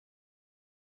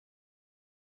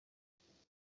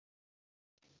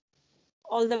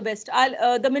All the best.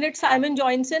 I'll the minute Simon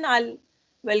joins in, I'll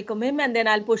welcome him and then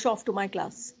I'll push off to my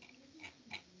class.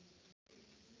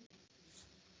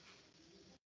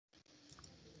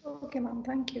 Okay, ma'am.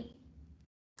 Thank you.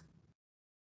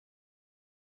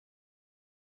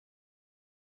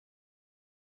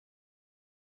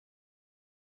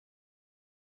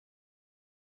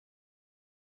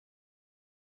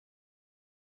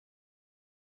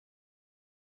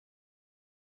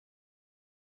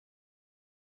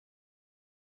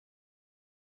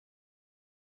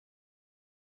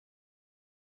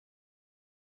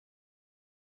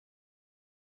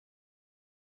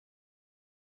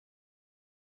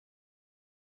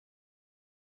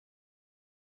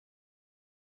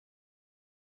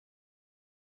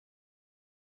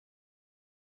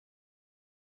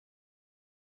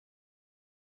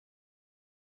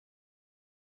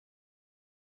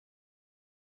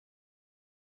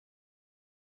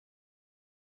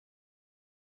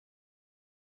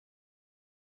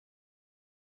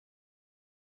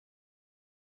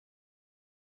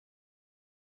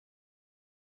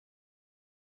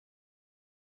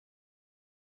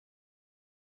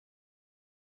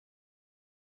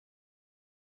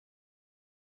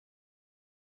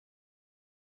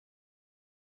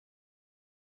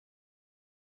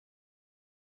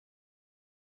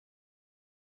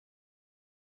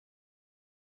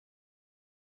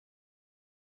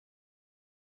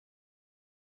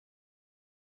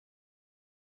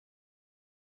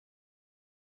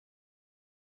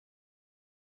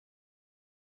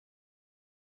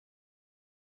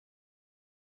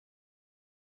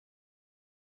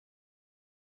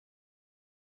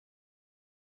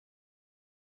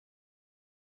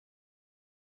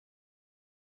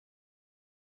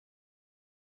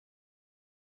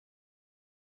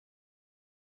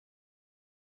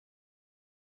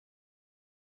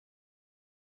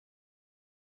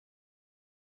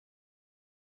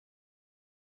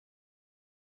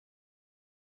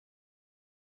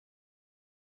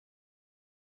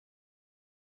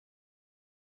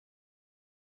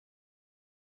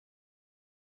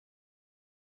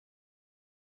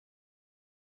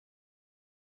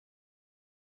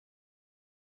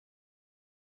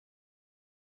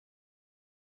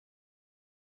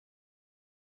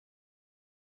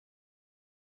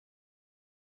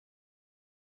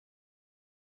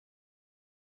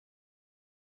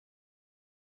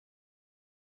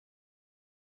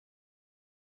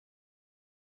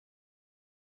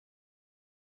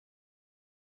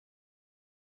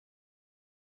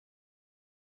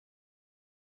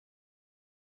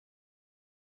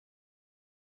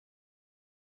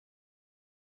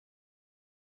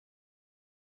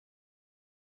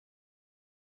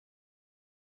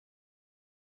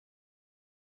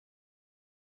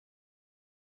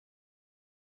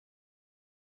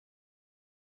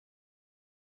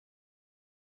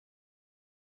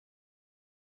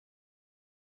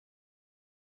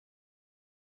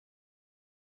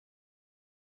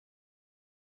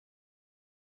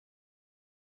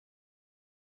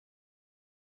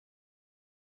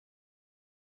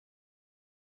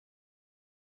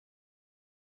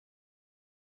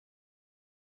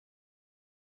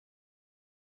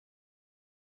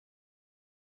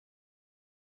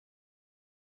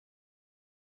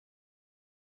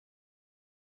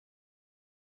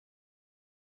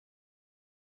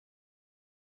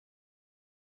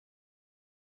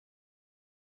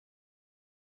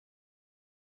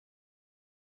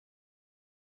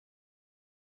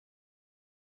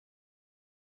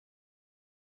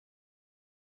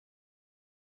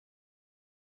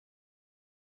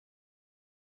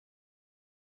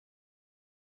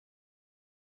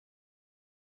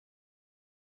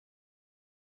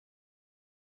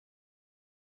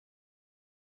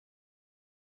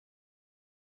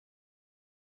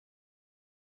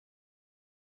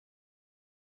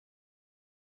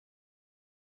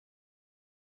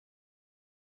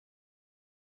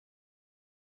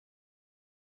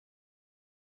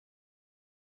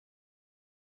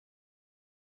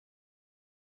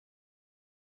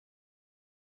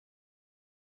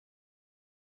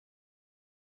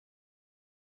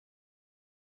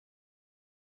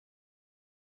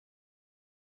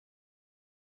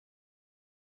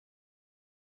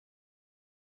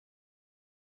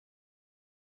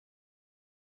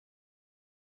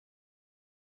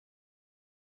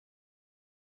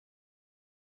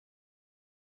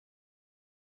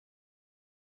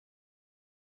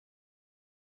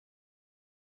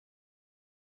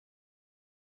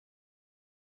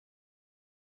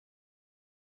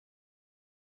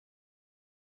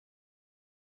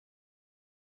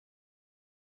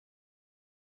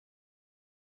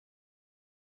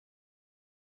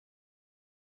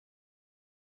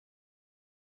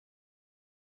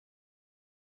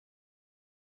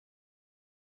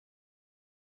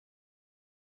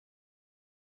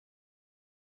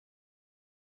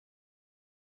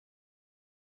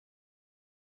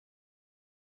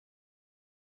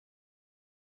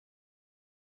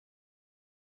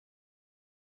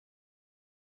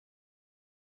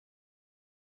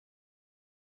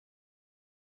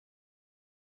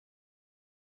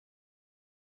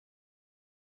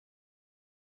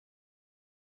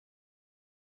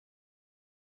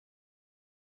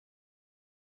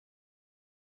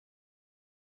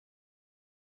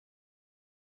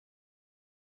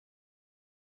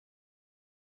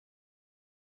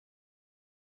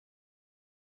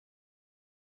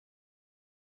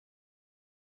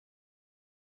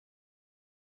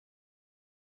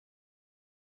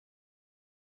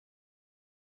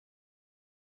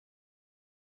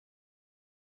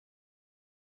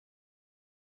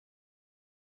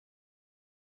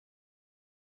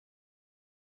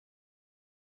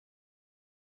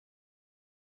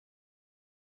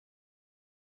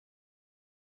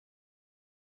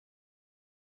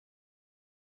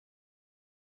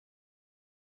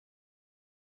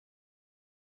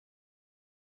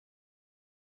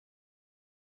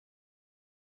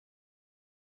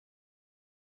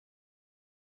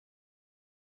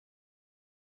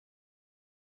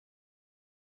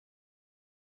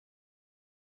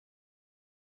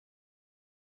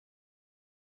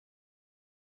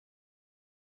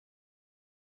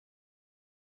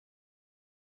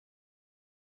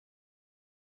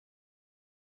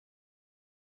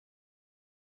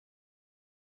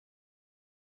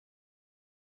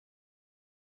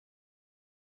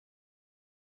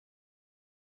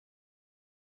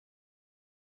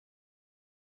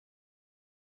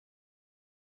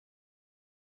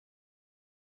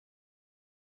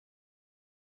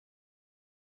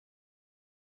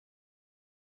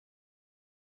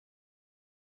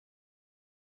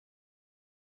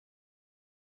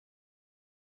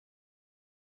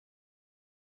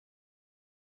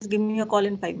 give me a call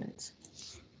in 5 minutes.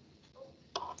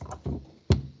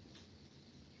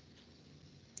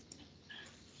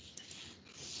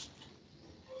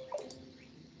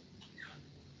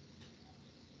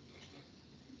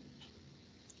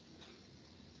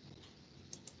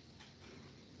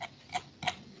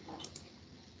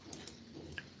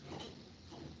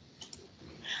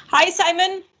 Hi,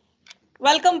 Simon.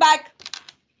 Welcome back.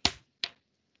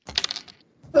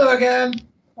 Hello again.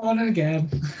 On and again.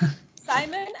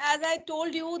 Simon, as I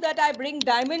told you that I bring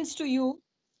diamonds to you,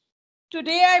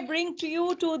 today I bring to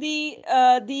you to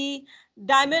the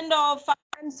diamond of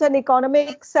finance and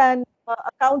economics and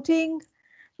accounting.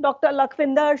 Dr.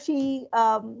 Lakhvinder,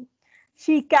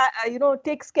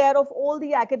 takes care of all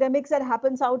the academics that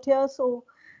happens out here. So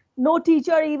no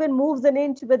teacher even moves an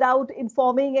inch without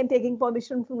informing and taking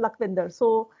permission from Lakhvinder.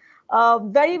 So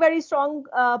very, very strong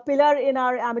pillar in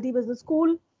our Amity Business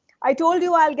School. I told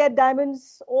you I'll get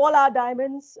diamonds, all our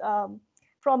diamonds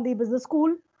from the business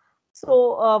school.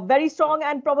 So very strong,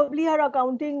 and probably her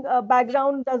accounting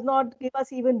background does not give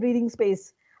us even breathing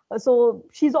space. So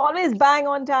she's always bang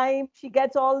on time. She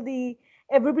gets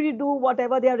everybody do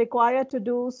whatever they are required to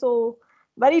do. So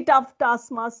very tough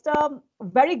taskmaster,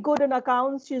 very good in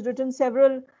accounts. She's written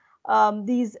several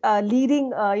these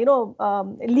leading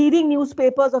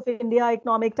newspapers of India,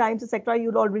 Economic Times, etc.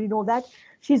 You'll already know that.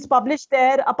 She's published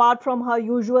there apart from her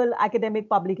usual academic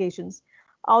publications.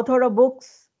 Author of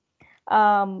books,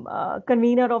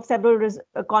 convener of several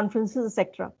conferences,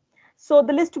 etc. So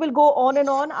the list will go on and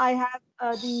on. I have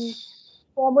the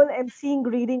formal emceeing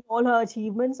reading all her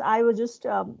achievements. I was just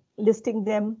listing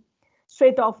them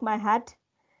straight off my hat,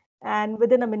 and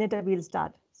within a minute we'll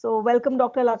start. So welcome,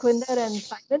 Dr. Lakhvinder and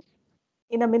Simon.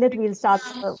 In a minute we'll start.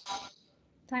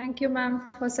 Thank you, ma'am,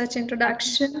 for such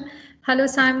introduction. Hello,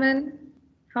 Simon.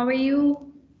 How are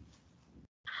you?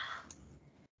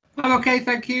 I'm okay,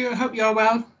 thank you. I hope you're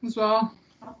well as well.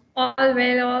 All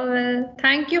well, all well.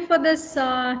 Thank you for this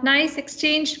nice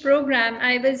exchange program.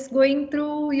 I was going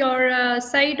through your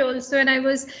site also, and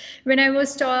when I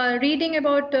was reading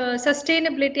about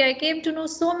sustainability, I came to know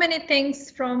so many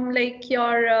things from like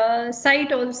your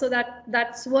site also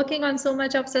that's working on so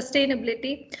much of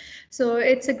sustainability. So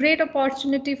it's a great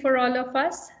opportunity for all of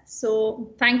us.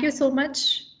 So thank you so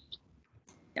much.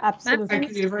 Yeah, absolutely.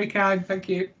 Thank you. You're very kind. Thank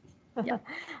you. Yeah.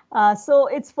 So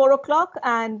it's 4 o'clock,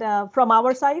 and from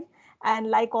our side, and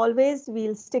like always,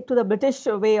 we'll stick to the British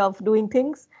way of doing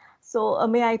things. So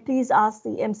may I please ask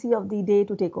the MC of the day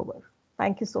to take over?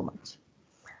 Thank you so much.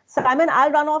 Simon,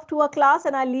 I'll run off to a class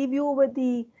and I'll leave you with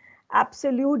the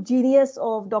absolute genius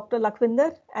of Dr.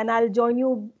 Lakhvinder, and I'll join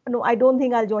you. No, I don't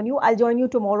think I'll join you. I'll join you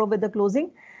tomorrow with the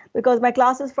closing, because my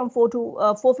class is from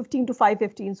 4:15 to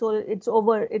 5:15. So it's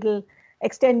over. It'll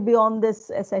extend beyond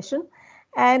this session.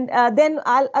 And then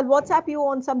I'll WhatsApp you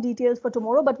on some details for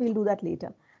tomorrow, but we'll do that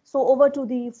later. So over to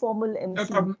the formal MC. No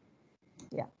problem.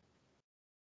 Yeah.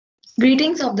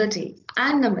 Greetings of the day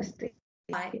and namaste.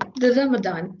 I, the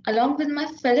Ramadan, along with my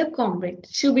fellow comrade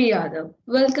Shubhi Yadav,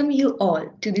 welcome you all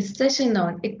to this session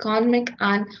on economic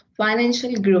and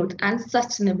financial growth and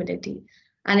sustainability.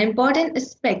 An important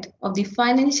aspect of the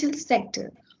financial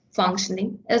sector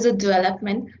functioning is a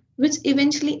development which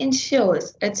eventually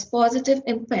ensures its positive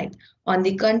impact on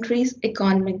the country's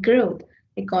economic growth.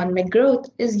 Economic growth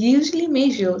is usually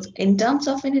measured in terms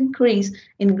of an increase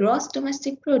in gross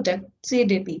domestic product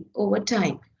GDP over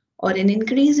time, or an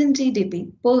increase in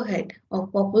GDP per head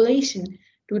of population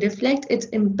to reflect its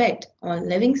impact on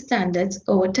living standards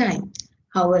over time.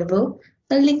 However,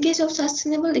 the linkage of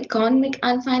sustainable economic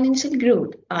and financial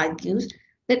growth argues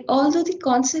that although the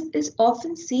concept is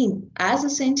often seen as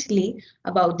essentially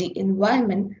about the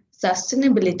environment,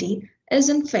 sustainability is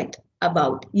in fact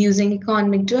about using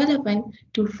economic development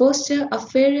to foster a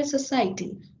fairer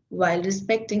society while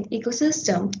respecting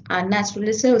ecosystems and natural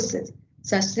resources.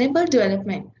 Sustainable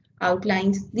development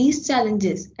outlines these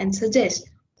challenges and suggests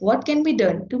what can be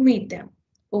done to meet them.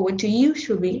 Over to you,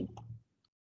 Shubhi.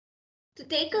 To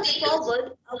take us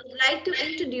forward, I would like to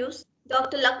introduce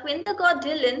Dr. Lakhvinder Kaur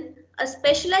Dhillon, a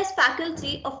specialized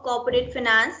faculty of corporate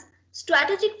finance,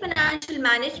 strategic financial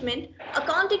management,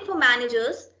 accounting for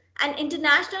managers, and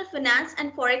international finance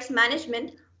and forex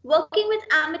management, working with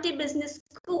Amity Business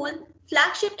School,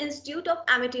 flagship institute of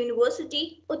Amity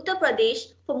University, Uttar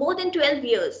Pradesh, for more than 12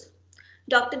 years.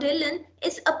 Dr. Dhillon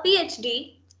is a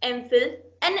PhD, MPhil,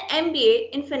 and MBA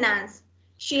in finance.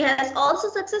 She has also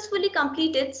successfully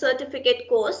completed certificate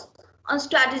course on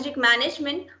strategic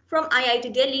management from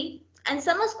IIT Delhi and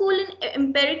summer school in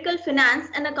empirical finance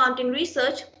and accounting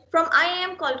research from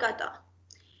IIM Kolkata.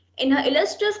 In her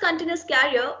illustrious continuous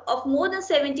career of more than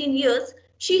 17 years,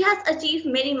 She has achieved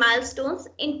many milestones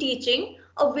in teaching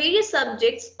of various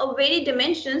subjects of varied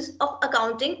dimensions of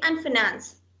accounting and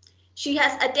finance. She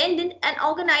has attended and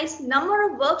organized a number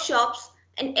of workshops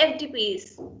and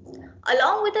FDPs.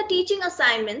 Along with her teaching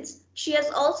assignments, she has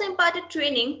also imparted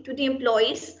training to the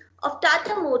employees of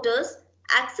Tata Motors,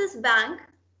 Axis Bank,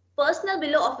 personnel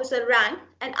below officer rank,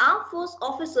 and armed force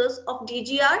officers of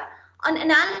DGR on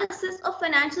analysis of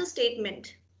financial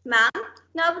statement. Ma'am,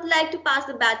 now I would like to pass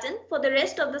the baton for the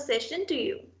rest of the session to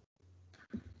you.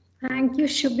 Thank you,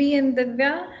 Shubhi and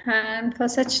Divya, and for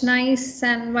such nice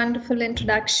and wonderful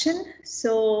introduction.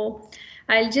 So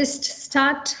I'll just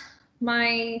start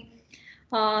my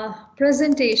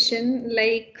presentation.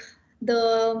 Like,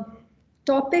 the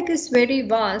topic is very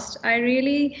vast. I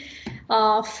really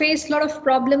face a lot of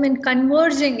problem in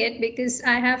converging it because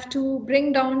I have to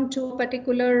bring down to a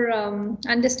particular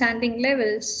understanding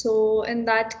level. So in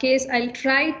that case, I'll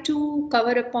try to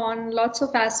cover upon lots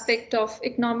of aspects of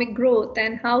economic growth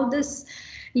and how this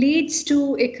leads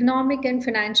to economic and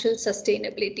financial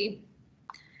sustainability.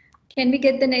 Can we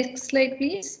get the next slide,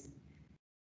 please?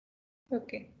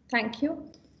 Okay, thank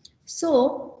you.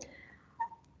 So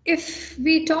if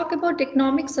we talk about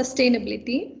economic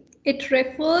sustainability, it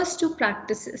refers to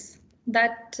practices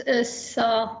that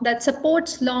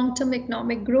supports long-term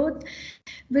economic growth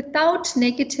without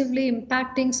negatively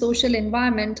impacting social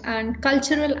environment and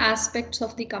cultural aspects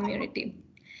of the community.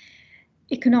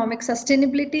 Economic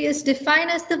sustainability is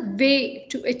defined as the way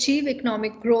to achieve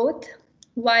economic growth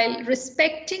while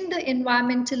respecting the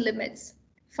environmental limits,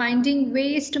 finding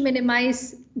ways to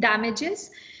minimize damages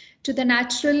to the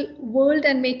natural world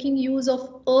and making use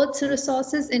of Earth's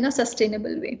resources in a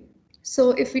sustainable way.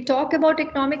 So if we talk about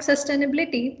economic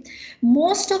sustainability,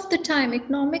 most of the time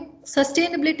economic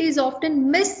sustainability is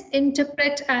often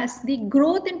misinterpreted as the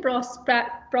growth and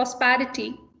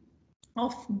prosperity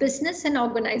of business and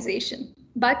organization.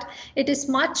 But it is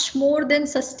much more than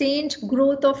sustained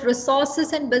growth of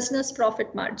resources and business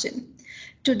profit margin.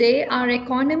 Today, our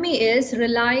economy is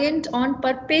reliant on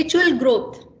perpetual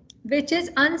growth, which is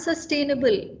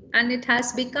unsustainable, and it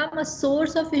has become a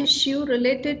source of issue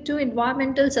related to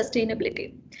environmental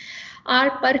sustainability.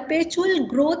 Our perpetual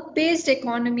growth-based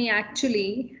economy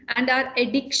actually, and our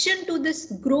addiction to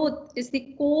this growth is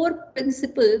the core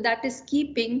principle that is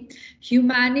keeping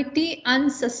humanity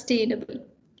unsustainable.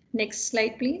 Next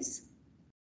slide, please.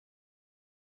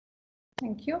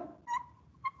 Thank you.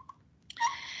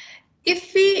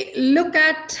 If we look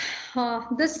at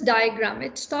this diagram,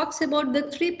 it talks about the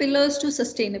 3 pillars to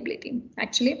sustainability.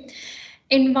 Actually,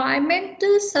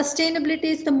 environmental sustainability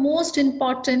is the most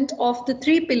important of the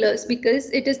 3 pillars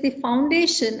because it is the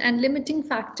foundation and limiting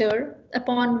factor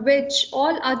upon which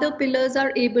all other pillars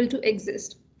are able to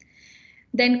exist.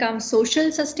 Then comes social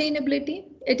sustainability.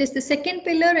 It is the second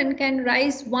pillar and can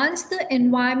rise once the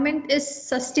environment is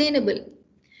sustainable.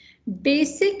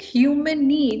 Basic human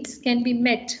needs can be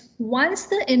met once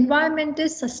the environment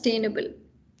is sustainable.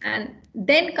 And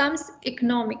then comes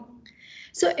economic.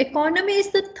 So economy is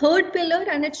the third pillar,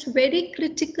 and it's very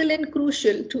critical and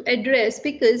crucial to address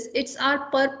because it's our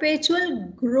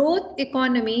perpetual growth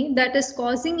economy that is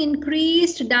causing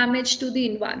increased damage to the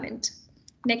environment.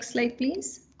 Next slide,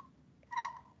 please.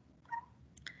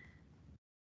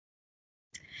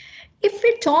 If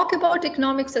we talk about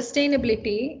economic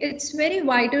sustainability, it's very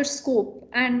wider scope,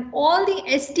 and all the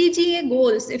SDG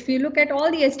goals, if you look at all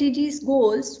the SDGs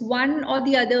goals, one or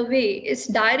the other way is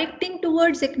directing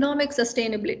towards economic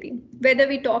sustainability. Whether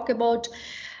we talk about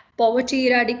poverty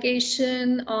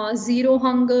eradication, zero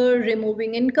hunger,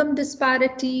 removing income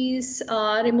disparities,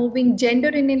 removing gender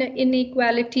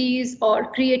inequalities,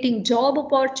 or creating job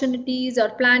opportunities, or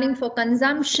planning for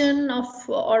consumption of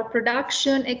or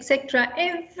production, etc.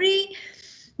 Every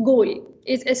goal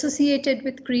is associated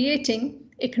with creating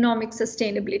economic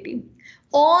sustainability.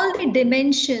 All the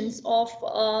dimensions of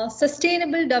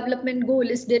sustainable development goal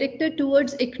is directed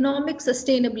towards economic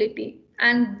sustainability,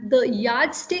 and the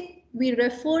yardstick we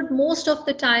referred most of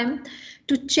the time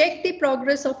to check the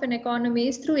progress of an economy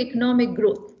is through economic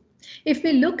growth. If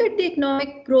we look at the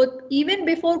economic growth, even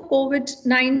before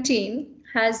COVID-19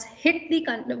 has hit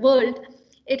the world,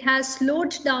 it has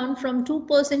slowed down from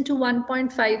 2% to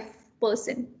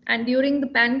 1.5%. And during the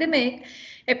pandemic,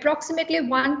 approximately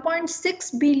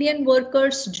 1.6 billion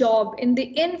workers' job in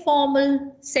the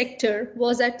informal sector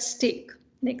was at stake.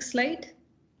 Next slide.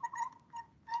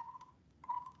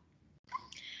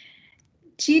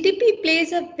 GDP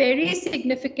plays a very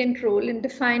significant role in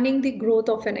defining the growth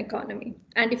of an economy.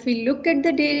 And if we look at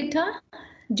the data,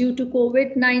 due to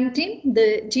COVID-19,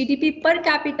 the GDP per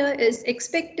capita is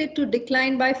expected to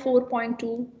decline by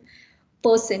 4.2%.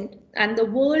 and the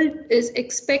world is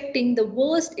expecting the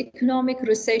worst economic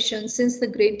recession since the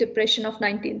Great Depression of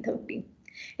 1930.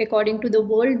 According to the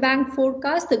World Bank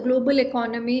forecast, the global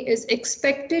economy is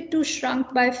expected to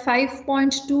shrink by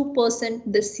 5.2%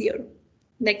 this year.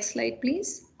 Next slide,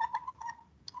 please.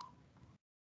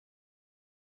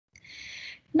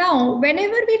 Now,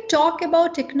 whenever we talk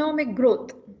about economic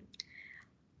growth,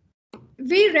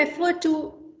 we refer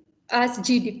to as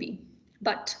GDP,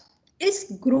 but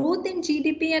is growth in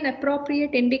GDP an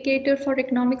appropriate indicator for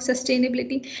economic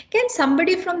sustainability? Can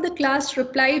somebody from the class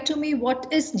reply to me what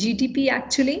is GDP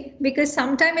actually? Because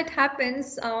sometimes it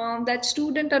happens that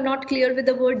students are not clear with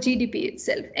the word GDP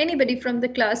itself. Anybody from the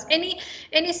class, any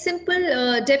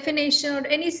simple definition or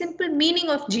any simple meaning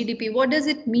of GDP? What does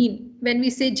it mean when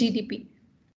we say GDP?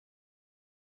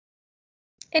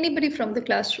 Anybody from the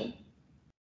classroom?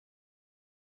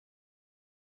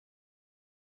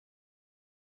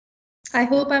 I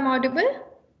hope I'm audible.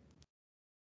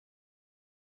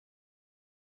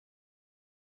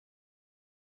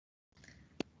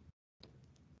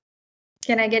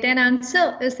 Can I get an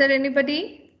answer? Is there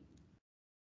anybody?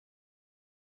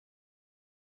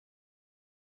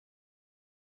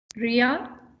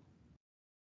 Ria?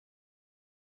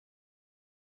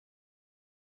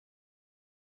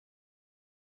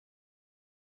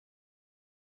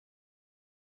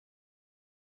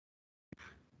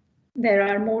 There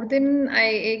are more than,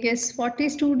 I guess, 40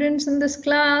 students in this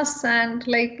class and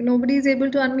like nobody is able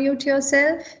to unmute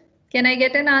yourself. Can I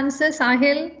get an answer?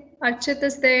 Sahil, Archit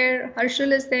is there,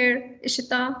 Harshul is there,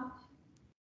 Ishita.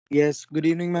 Yes, good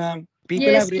evening, ma'am.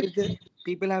 Yes.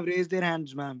 People have raised their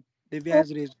hands, ma'am. Divya Oh,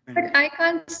 has raised her hand. but I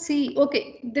can't see.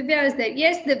 Okay, Divya is there.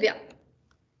 Yes, Divya.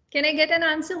 Can I get an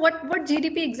answer? What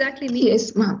GDP exactly means?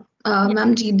 Yes, ma'am.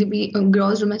 Ma'am, GDP,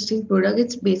 gross domestic product,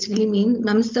 it's basically mean,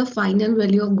 ma'am, it's the final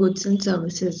value of goods and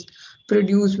services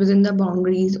produced within the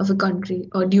boundaries of a country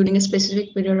or during a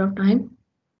specific period of time.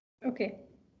 Okay.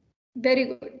 Very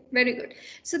good, very good.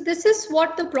 So this is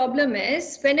what the problem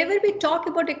is. Whenever we talk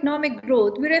about economic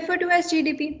growth, we refer to as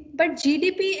GDP. But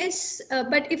GDP is,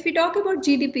 but if we talk about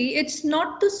GDP, it's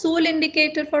not the sole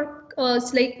indicator for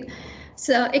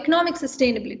economic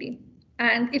sustainability.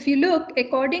 And if you look,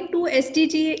 according to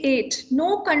SDG 8,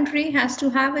 no country has to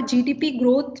have a GDP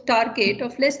growth target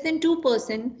of less than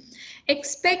 2%.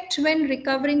 Expect when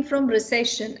recovering from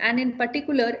recession, and in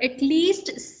particular at least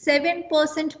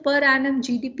 7% per annum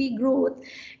GDP growth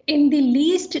in the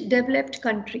least developed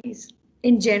countries.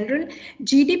 In general,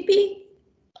 GDP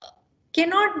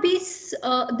cannot be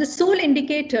the sole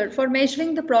indicator for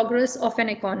measuring the progress of an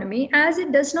economy, as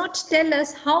it does not tell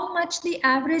us how much the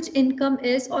average income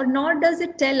is, or nor does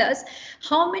it tell us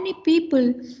how many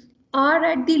people are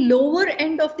at the lower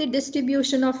end of the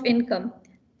distribution of income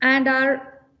and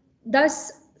are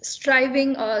thus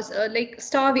striving like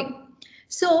starving.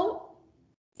 So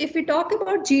if we talk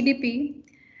about GDP,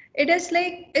 it is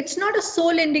like it's not a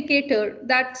sole indicator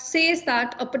that says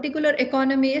that a particular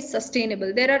economy is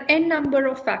sustainable. There are n number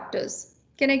of factors.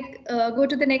 Can I go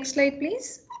to the next slide,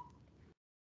 please?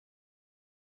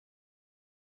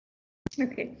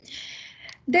 Okay.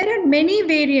 There are many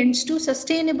variants to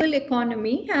sustainable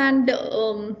economy, and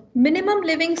minimum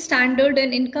living standard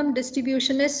and income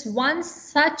distribution is one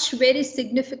such very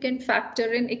significant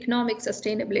factor in economic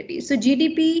sustainability. So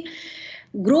GDP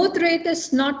growth rate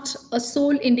is not a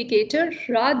sole indicator.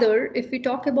 Rather, if we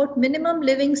talk about minimum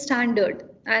living standard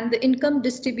and the income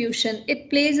distribution, it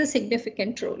plays a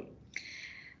significant role.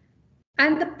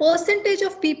 And the percentage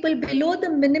of people below the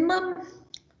minimum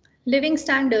living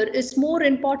standard is more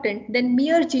important than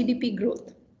mere GDP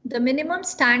growth. The minimum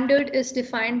standard is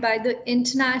defined by the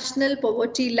International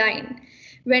Poverty Line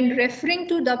when referring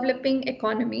to developing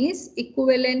economies,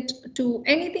 equivalent to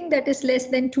anything that is less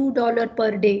than $2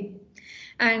 per day.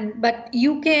 But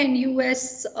UK and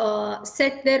US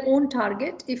set their own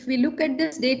target. If we look at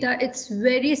this data, it's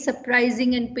very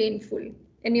surprising and painful.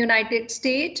 In United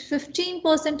States,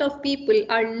 15% of people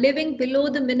are living below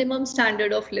the minimum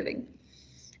standard of living.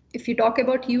 If you talk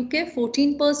about UK,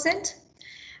 14%.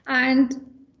 And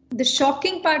the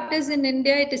shocking part is in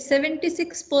India, it is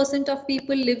 76% of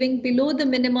people living below the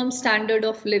minimum standard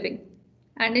of living.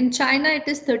 And in China, it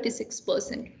is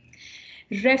 36%.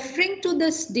 Referring to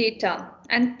this data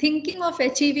and thinking of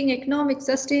achieving economic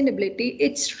sustainability,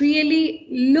 it's really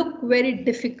look very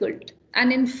difficult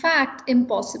and in fact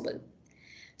impossible.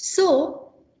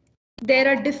 So there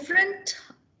are different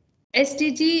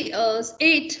SDG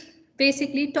 8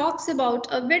 basically talks about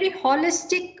a very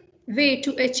holistic way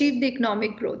to achieve the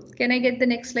economic growth. Can I get the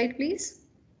next slide, please?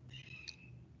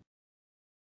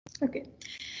 Okay.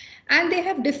 And they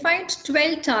have defined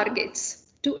 12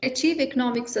 targets. to achieve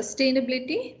economic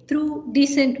sustainability through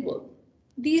decent work.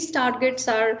 These targets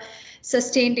are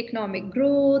sustained economic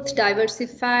growth,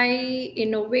 diversify,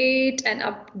 innovate and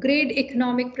upgrade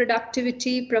economic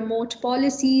productivity, promote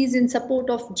policies in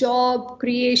support of job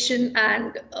creation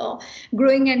and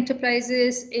growing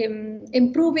enterprises,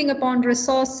 improving upon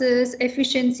resources,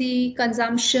 efficiency,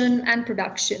 consumption and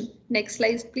production. Next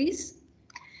slide, please.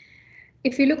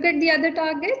 If you look at the other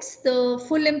targets, the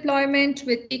full employment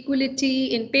with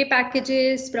equality in pay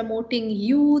packages, promoting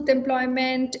youth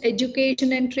employment,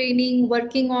 education and training,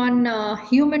 working on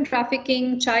human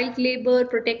trafficking, child labor,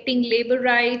 protecting labor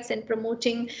rights and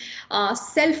promoting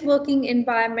self-working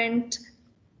environment.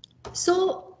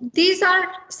 So these are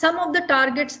some of the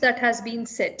targets that has been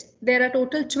set. There are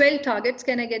total 12 targets.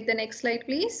 Can I get the next slide,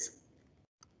 please?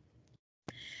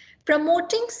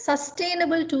 Promoting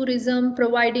sustainable tourism,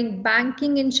 providing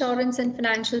banking, insurance and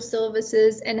financial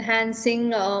services,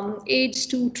 enhancing aids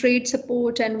to trade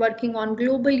support and working on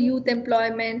global youth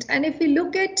employment. And if we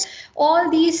look at all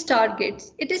these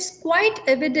targets, it is quite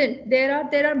evident there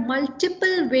are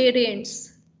multiple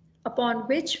variants upon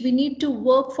which we need to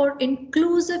work for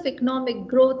inclusive economic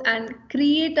growth and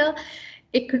create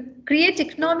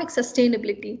economic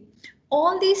sustainability.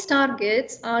 All these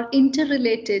targets are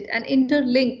interrelated and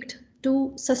interlinked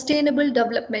to sustainable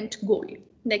development goal.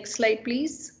 Next slide,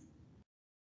 please.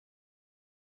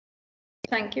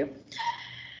 Thank you.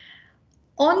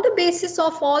 On the basis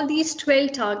of all these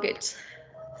 12 targets,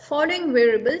 following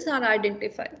variables are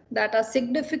identified that are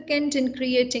significant in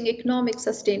creating economic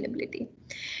sustainability.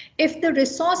 If the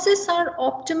resources are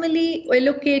optimally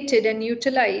allocated and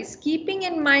utilized, keeping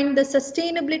in mind the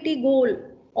sustainability goal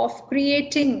of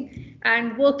creating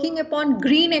and working upon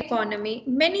green economy,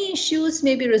 many issues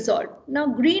may be resolved. Now,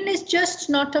 green is just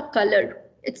not a color.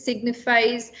 It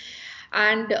signifies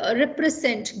and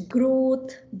represent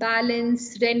growth,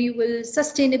 balance, renewal,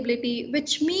 sustainability,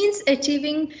 which means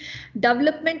achieving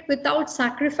development without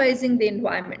sacrificing the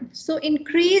environment. So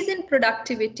increase in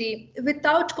productivity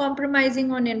without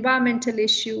compromising on environmental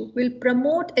issue will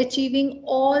promote achieving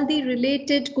all the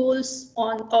related goals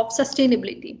of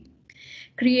sustainability.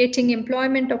 Creating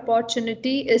employment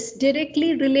opportunity is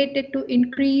directly related to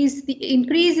increase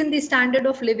in the standard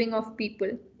of living of people.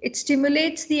 It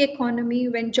stimulates the economy.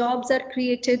 When jobs are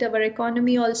created, our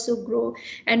economy also grow.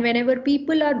 And whenever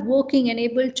people are working and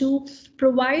able to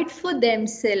provide for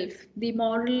themselves,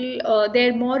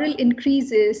 their moral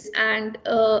increases and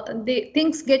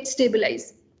things get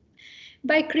stabilized.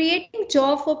 By creating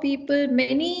job for people,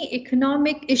 many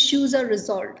economic issues are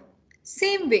resolved.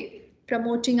 Same way,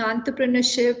 promoting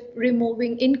entrepreneurship,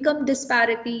 removing income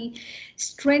disparity,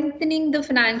 strengthening the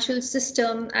financial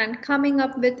system and coming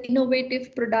up with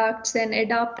innovative products and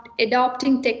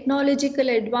adopting technological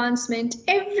advancement,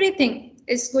 everything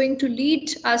is going to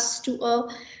lead us to a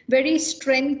very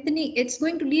strengthening, it's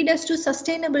going to lead us to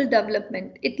sustainable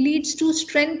development. It leads to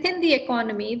strengthen the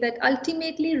economy that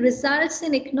ultimately results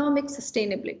in economic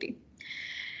sustainability.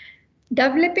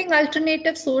 Developing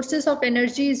alternative sources of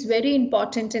energy is very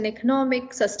important in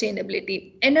economic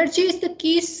sustainability. Energy is the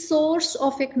key source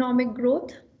of economic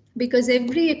growth because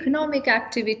every economic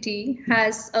activity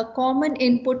has a common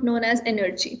input known as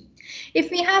energy. If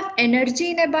we have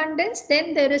energy in abundance,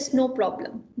 then there is no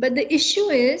problem. But the issue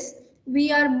is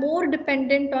we are more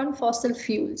dependent on fossil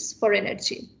fuels for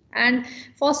energy. And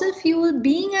fossil fuel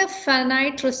being a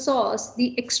finite resource,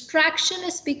 the extraction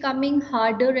is becoming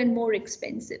harder and more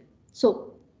expensive.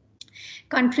 So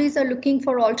countries are looking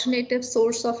for alternative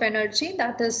source of energy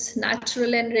that is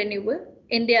natural and renewable.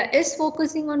 India is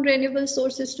focusing on renewable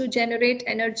sources to generate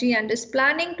energy and is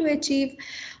planning to achieve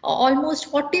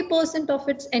almost 40% of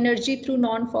its energy through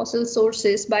non-fossil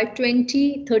sources by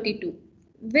 2032,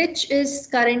 which is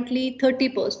currently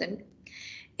 30%.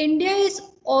 India is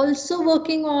also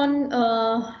working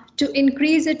on to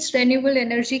increase its renewable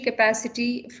energy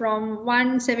capacity from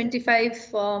 175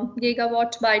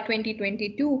 gigawatt by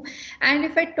 2022. And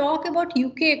if I talk about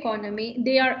UK economy,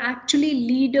 they are actually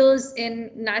leaders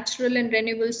in natural and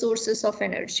renewable sources of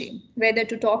energy, whether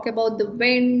to talk about the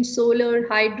wind, solar,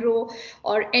 hydro,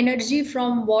 or energy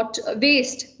from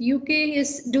waste. UK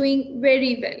is doing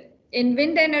very well. In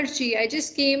wind energy, I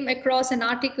just came across an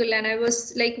article and I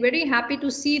was like very happy to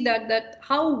see that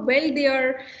how well they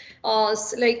are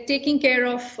like taking care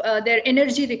of their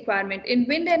energy requirement. In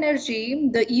wind energy,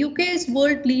 the UK is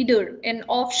world leader in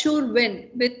offshore wind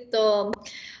with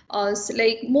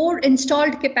like more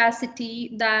installed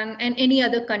capacity than in any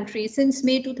other country since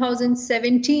May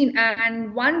 2017,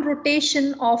 and one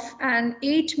rotation of an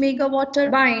 8 megawatt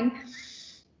turbine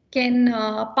can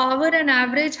power an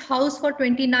average house for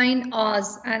 29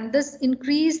 hours, and this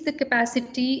increase the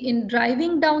capacity in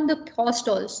driving down the cost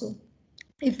also.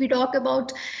 If we talk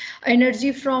about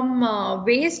energy from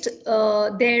waste,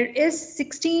 there is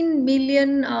 16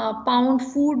 million pound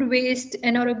food waste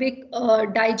anaerobic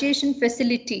digestion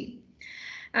facility,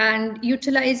 and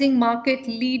utilizing market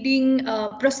leading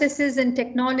processes and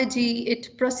technology,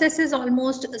 it processes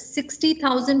almost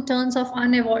 60,000 tons of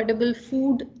unavoidable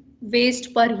food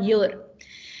waste per year,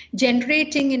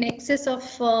 generating in excess of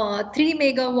 3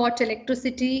 megawatt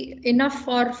electricity, enough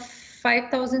for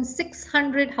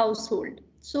 5,600 household.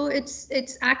 So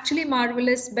it's actually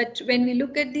marvelous. But when we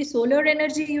look at the solar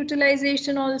energy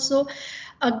utilization also,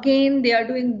 again they are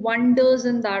doing wonders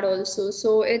in that also.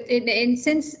 So and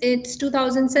since it's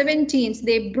 2017,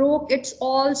 they broke its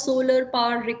all solar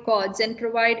power records and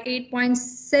provide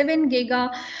 8.7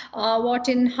 gigawatt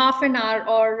in half an hour,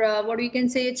 or what we can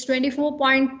say, it's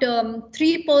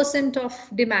 24.3% of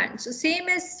demand. So same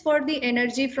as for the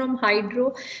energy from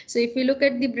hydro. So if you look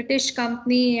at the British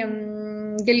company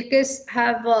Gilchrist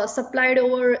have supplied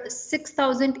over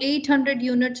 6,800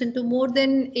 units into more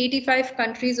than 85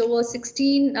 countries over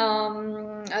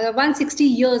 160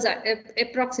 years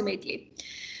approximately.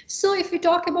 So if we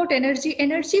talk about energy,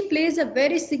 energy plays a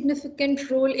very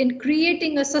significant role in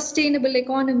creating a sustainable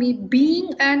economy,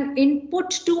 being an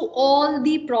input to all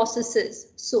the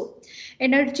processes. So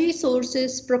energy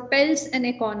sources propels an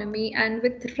economy, and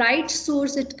with right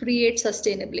source it creates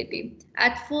sustainability.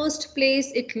 At first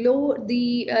place,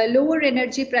 lower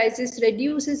energy prices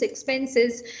reduces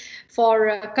expenses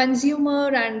for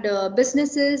consumer and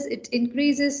businesses. It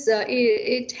increases,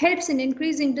 it helps in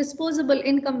increasing disposable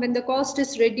income when the cost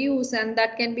is reduced, and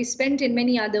that can be spent in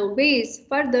many other ways.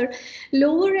 Further,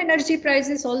 lower energy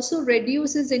prices also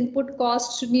reduces input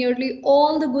costs to nearly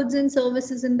all the goods and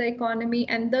services in the economy,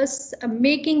 and thus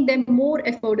making them more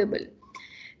affordable.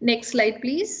 Next slide,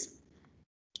 please.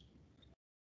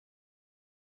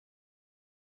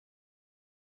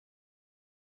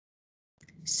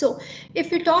 So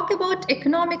if we talk about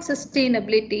economic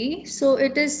sustainability, so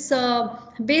it is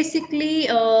basically,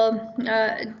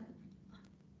 can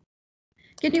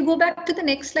you go back to the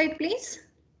next slide, please?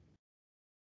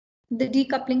 The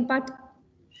decoupling part.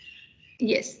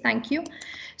 Yes, thank you.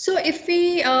 So if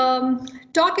we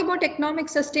talk about economic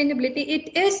sustainability,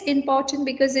 it is important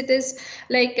because it is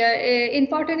like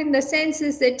important in the sense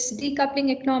is it's decoupling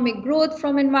economic growth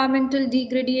from environmental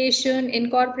degradation,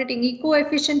 incorporating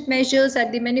eco-efficient measures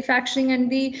at the manufacturing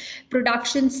and the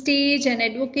production stage, and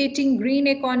advocating green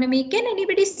economy. Can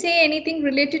anybody say anything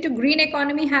related to green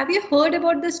economy? Have you heard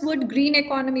about this word green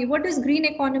economy? What does green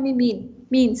economy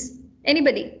means?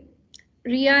 Anybody?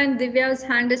 Ria and Divya's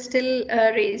hand is still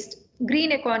raised.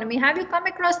 Green economy. Have you come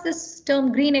across this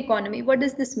term green economy? What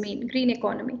does this mean, green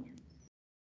economy?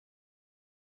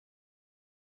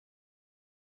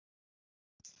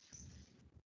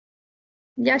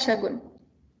 Yeah, Shagun.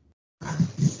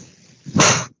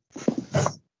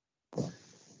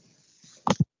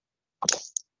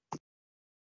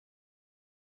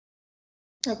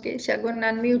 Okay, Shagun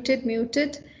unmuted,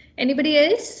 muted. Anybody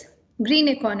else? Green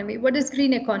economy. What does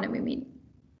green economy mean?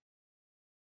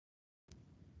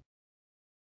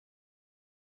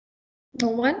 No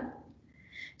one?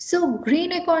 So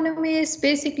green economy is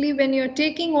basically when you're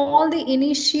taking all the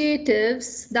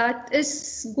initiatives that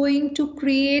is going to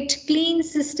create clean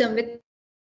system with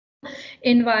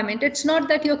environment. It's not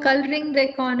that you're coloring the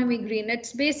economy green.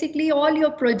 It's basically all your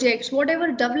projects,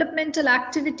 whatever developmental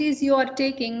activities you are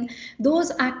taking, those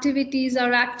activities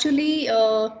are actually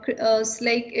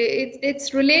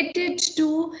it's related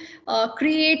to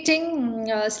creating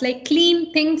like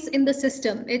clean things in the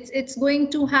system. It's going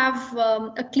to have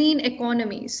a clean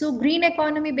economy. So green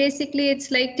economy basically it's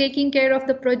like taking care of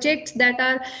the projects that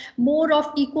are more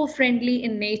of eco-friendly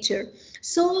in nature.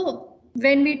 So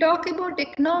when we talk about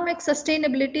economic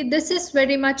sustainability, this is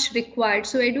very much required.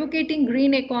 So advocating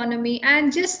green economy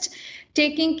and just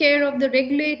taking care of the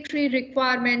regulatory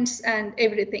requirements and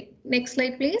everything. Next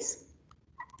slide, please.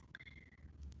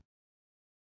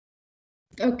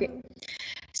 Okay.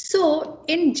 So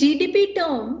in GDP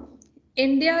term,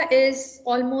 India is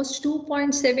almost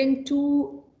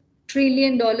 $2.72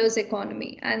 trillion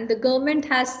economy, and the government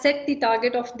has set the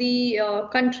target of the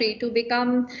country to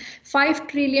become $5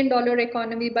 trillion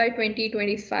economy by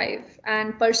 2025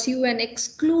 and pursue an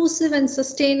exclusive and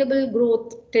sustainable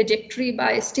growth trajectory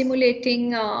by stimulating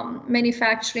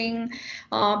manufacturing,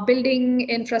 building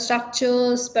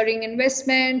infrastructure, spurring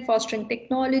investment, fostering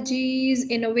technologies,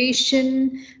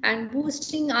 innovation, and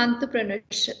boosting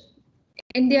entrepreneurship.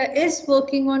 India is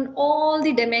working on all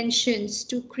the dimensions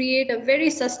to create a very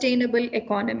sustainable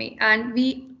economy, and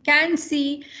we can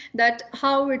see that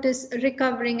how it is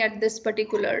recovering at this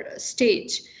particular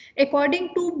stage.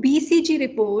 According to BCG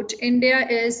report, India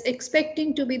is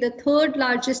expecting to be the third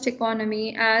largest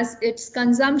economy as its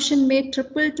consumption may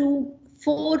triple to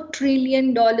 $4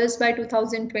 trillion by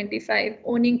 2025,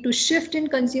 owing to shift in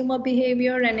consumer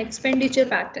behavior and expenditure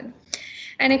pattern.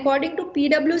 And according to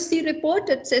PwC report,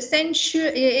 it is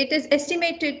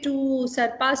estimated to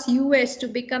surpass US to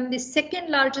become the second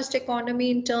largest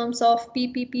economy in terms of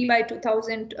PPP by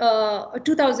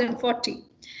 2040.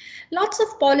 Lots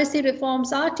of policy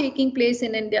reforms are taking place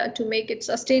in India to make it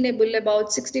sustainable. About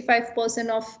 65%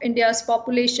 of India's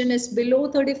population is below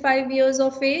 35 years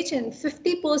of age and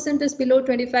 50% is below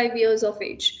 25 years of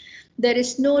age. There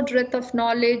is no dearth of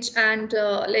knowledge and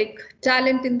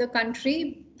talent in the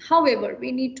country. However,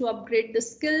 we need to upgrade the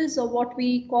skills, or what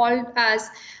we called as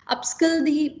upskill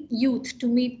the youth to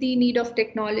meet the need of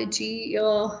technology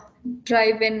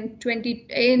technology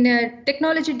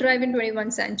drive in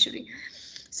 21st century.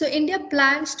 So India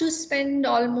plans to spend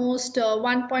almost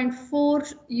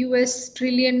 1.4 US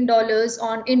trillion dollars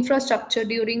on infrastructure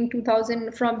between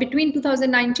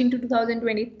 2019 to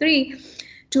 2023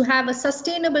 to have a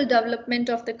sustainable development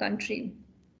of the country.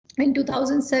 In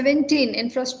 2017,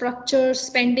 infrastructure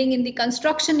spending in the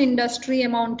construction industry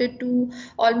amounted to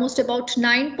almost about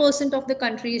 9% of the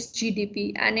country's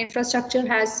GDP, and infrastructure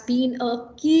has been a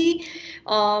key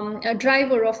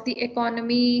driver of the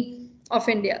economy of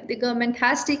India. The government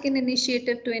has taken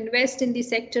initiative to invest in the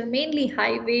sector, mainly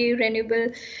highway,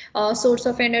 renewable source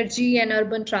of energy and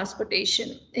urban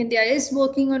transportation. India is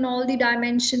working on all the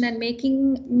dimension, and Make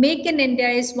in India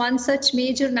is one such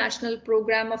major national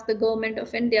program of the government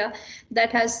of India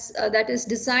that is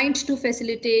designed to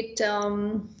facilitate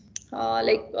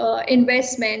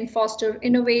investment, foster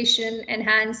innovation,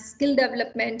 enhance skill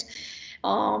development,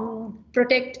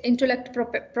 protect intellectual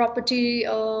property,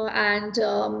 and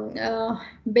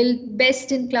build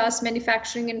best-in-class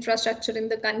manufacturing infrastructure in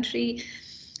the country.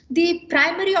 The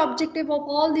primary objective of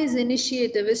all these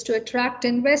initiatives is to attract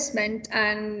investment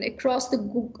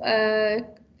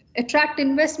attract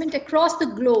investment across the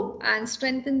globe and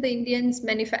strengthen the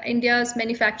India's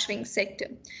manufacturing sector.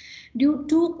 Due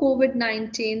to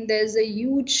COVID-19, there's a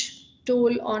huge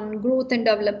toll on growth and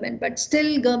development, but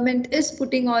still government is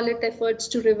putting all its efforts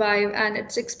to revive, and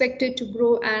it's expected to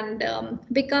grow and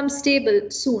become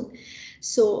stable soon.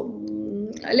 So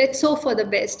let's hope for the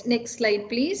best. Next slide,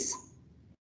 please.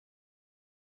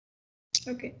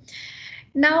 Okay.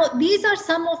 Now, these are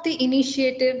some of the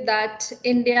initiatives that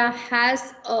India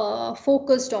has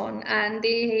focused on, and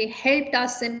they helped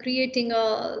us in creating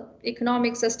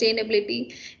economic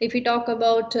sustainability. If we talk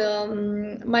about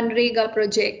Manrega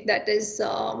project, that is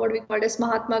what we call as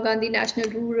Mahatma Gandhi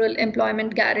National Rural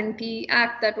Employment Guarantee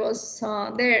Act that was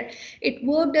there. It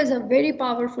worked as a very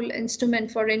powerful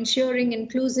instrument for ensuring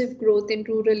inclusive growth in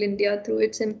rural India through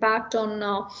its impact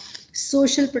on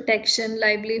social protection,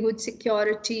 livelihood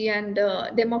security, and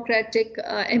democratic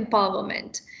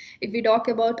empowerment. If we talk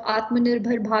about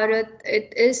Atmanirbhar Bharat,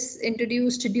 it is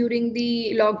introduced during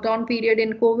the lockdown period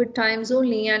in COVID times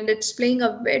only, and it's playing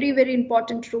a very, very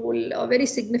important role, a very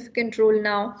significant role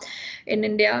now in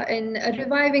India in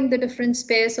reviving the different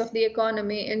space of the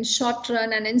economy in short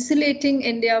run and insulating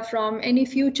India from any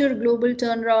future global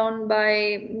turnaround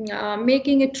by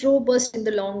making it robust in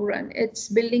the long run. It's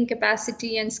building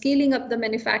capacity and scaling up the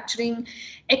manufacturing,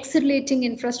 accelerating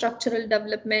infrastructural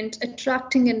development,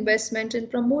 attracting investment, and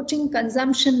promoting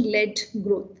consumption-led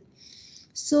growth.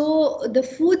 So the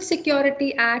Food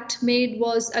Security Act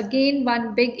was again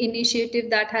one big initiative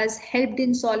that has helped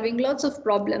in solving lots of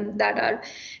problems that are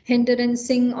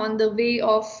hindering on the way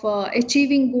of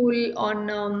achieving goal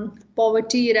on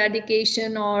poverty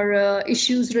eradication or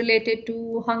issues related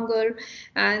to hunger.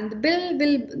 And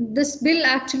this bill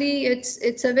actually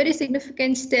it's a very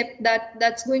significant step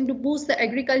that's going to boost the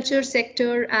agriculture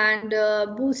sector, and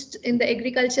boost in the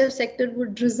agriculture sector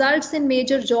would results in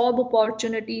major job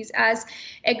opportunities, as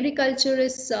agriculture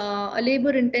is a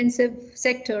labor intensive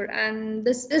sector, and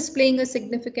this is playing a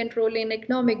significant role in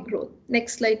economic growth.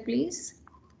 Next slide, please.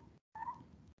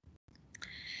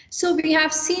 So we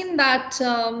have seen that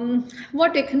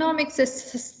what economic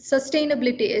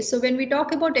sustainability is. So when we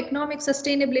talk about economic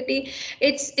sustainability,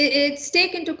 it's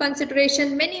take into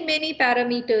consideration many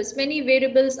parameters, many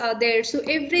variables are there. So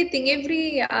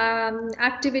every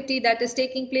activity that is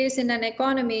taking place in an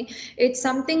economy, it's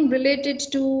something related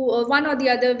to one or the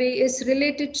other way is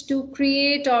related to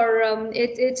create, or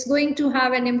it's going to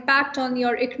have an impact on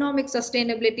your economic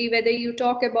sustainability, whether you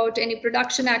talk about any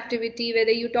production activity,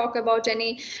 whether you talk about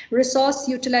any resource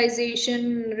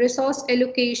utilization, resource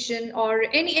allocation, or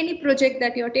any project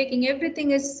that you're taking. Everything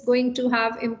is going to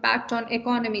have impact on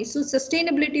economy. So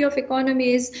sustainability of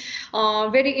economy is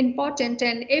very important,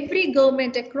 and every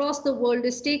government across the world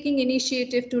is taking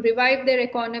initiative to revive their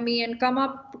economy and come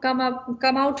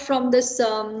out from this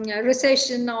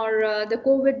recession or the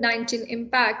COVID-19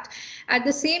 impact. At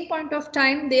the same point of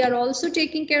time, they are also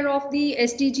taking care of the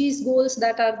SDGs goals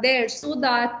that are there, so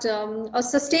that a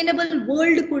sustainable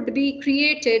world could be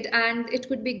created and it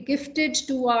could be gifted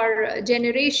to our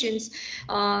generations,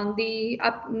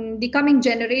 the coming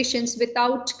generations,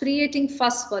 without creating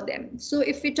fuss for them. So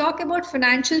if we talk about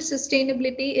financial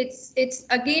sustainability, it's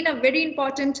again a very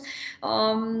important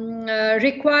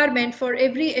requirement for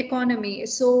every economy.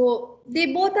 So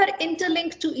they both are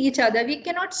interlinked to each other. We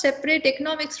cannot separate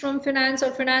economics from finance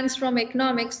or finance from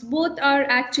economics. Both are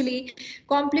actually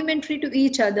complementary to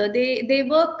each other. They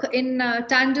work in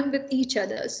tandem with each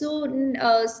other. So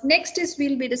next is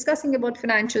we'll be discussing about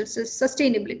financial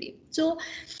sustainability. So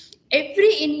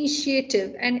every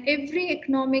initiative and every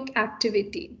economic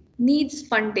activity needs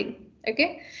funding.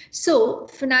 Okay, so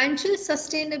financial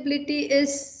sustainability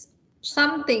is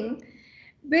something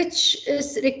which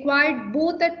is required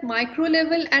both at micro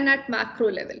level and at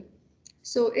macro level.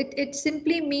 So it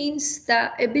simply means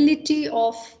the ability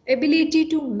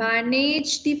to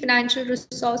manage the financial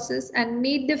resources and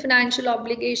meet the financial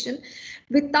obligation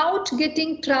without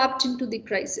getting trapped into the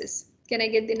crisis. Can I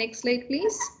get the next slide,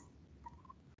 please?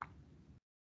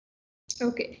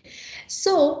 Okay,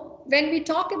 so when we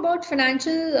talk about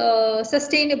financial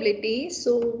sustainability,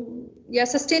 so yeah,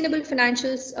 sustainable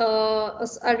financials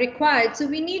are required. So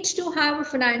we need to have a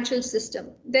financial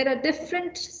system. There are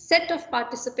different set of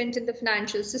participants in the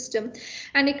financial system,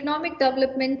 and economic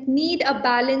development need a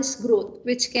balanced growth,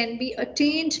 which can be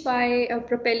attained by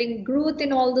propelling growth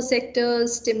in all the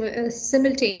sectors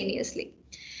simultaneously.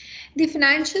 The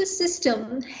financial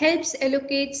system helps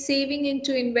allocate saving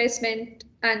into investment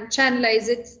and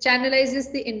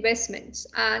channelizes the investments,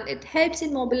 and it helps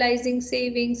in mobilizing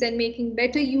savings and making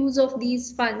better use of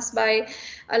these funds by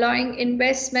allowing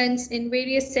investments in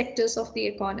various sectors of the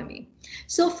economy.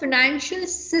 So financial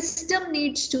system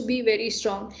needs to be very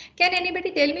strong. Can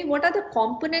anybody tell me what are the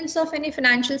components of any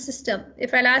financial system?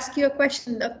 If I'll ask you a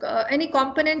question, any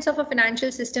components of a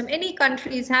financial system, any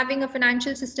country is having a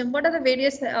financial system, what are the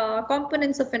various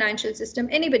components of financial system?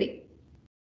 Anybody?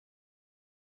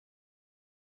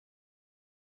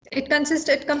 It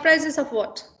comprises of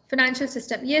what? Financial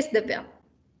system. Yes, Divya.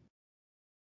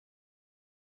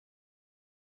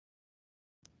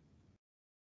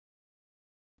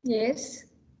 Yes,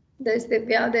 there's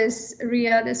Divya, there's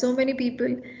Ria, there's so many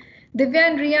people.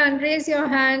 Divya and Ria, and raise your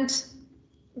hand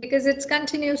because it's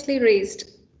continuously raised.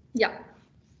 Yeah.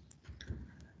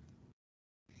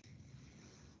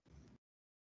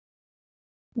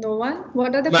 No one?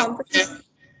 What are the components?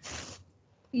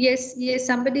 Yes,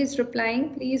 somebody is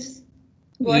replying. Please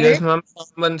go Yes, ahead. ma'am.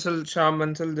 Sham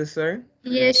Bansal this side.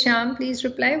 Yes, Sham, please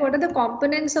reply. What are the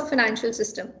components of financial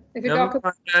system? If you talk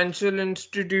about Financial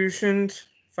institutions,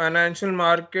 financial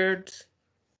markets.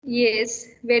 yes,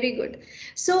 very good.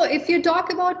 So if you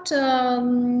talk about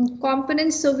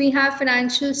components, so we have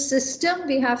financial system,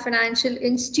 we have financial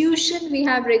institution, we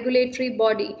have regulatory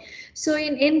body. So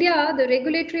in India, the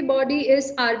regulatory body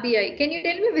is RBI. Can you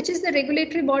tell me which is the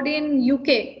regulatory body in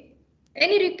UK?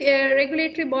 Any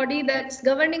regulatory body that's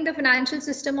governing the financial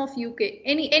system of UK?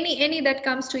 Any that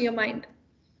comes to your mind?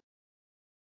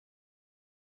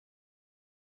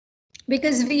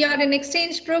 Because we are an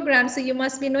exchange program, so you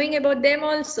must be knowing about them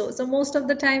also. So most of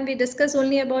the time we discuss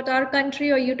only about our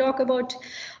country, or you talk about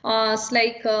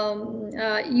like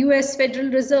US Federal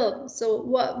Reserve.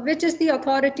 So which is the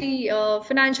authority,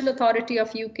 financial authority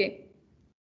of UK?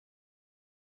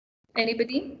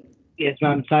 Anybody? Yes,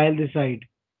 ma'am. Sahil this side.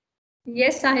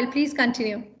 Yes, Sahil, please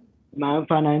continue. Ma'am,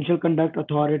 Financial Conduct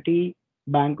Authority,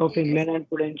 Bank of England, and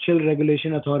Prudential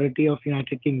Regulation Authority of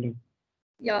United Kingdom.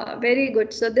 Yeah, very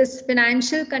good. So this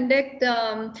Financial Conduct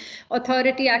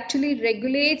Authority actually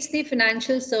regulates the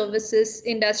financial services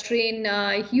industry in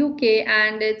UK,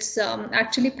 and it's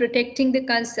actually protecting the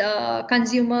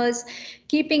consumers,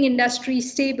 keeping industry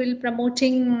stable,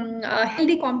 promoting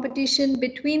healthy competition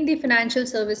between the financial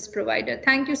service provider.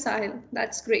 Thank you, Sahil.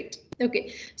 That's great.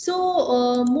 Okay,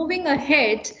 so moving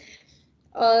ahead,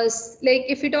 like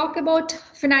if you talk about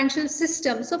financial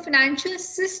system, so financial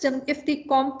system, if the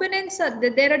components are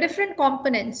there are different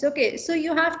components. Okay, so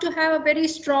you have to have a very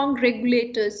strong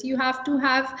regulators, you have to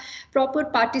have proper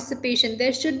participation,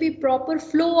 there should be proper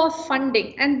flow of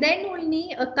funding, and then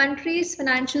only a country's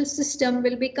financial system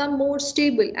will become more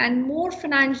stable, and more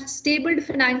stable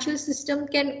financial system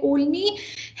can only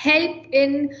help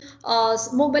in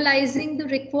mobilizing the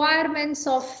requirements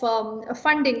of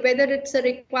funding, whether it's a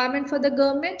requirement for the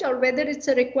government or whether it's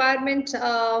a requirement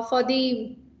for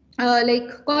the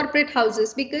like corporate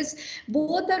houses, because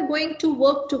both are going to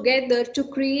work together to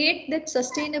create that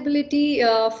sustainability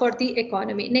for the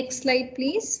economy. Next slide,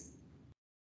 please.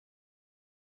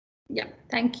 Yeah,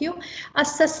 thank you. A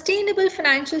sustainable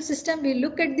financial system, we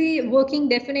look at the working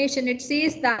definition. It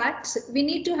says that we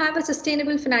need to have a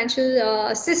sustainable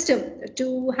financial system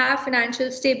to have financial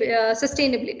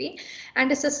sustainability.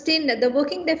 And the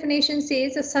working definition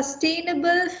says a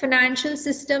sustainable financial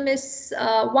system is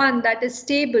one that is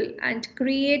stable and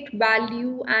create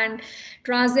value and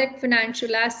transact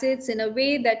financial assets in a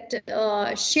way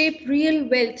that shape real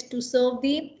wealth to serve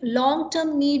the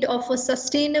long-term need of a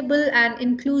sustainable and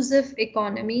inclusive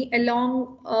economy,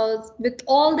 along with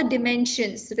all the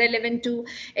dimensions relevant to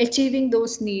achieving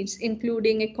those needs,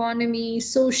 including economy,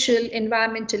 social,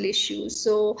 environmental issues.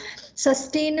 So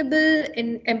sustainable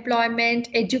in employment,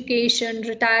 education,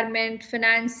 retirement,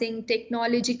 financing,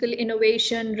 technological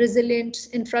innovation, resilient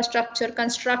infrastructure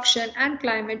construction, and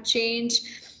climate change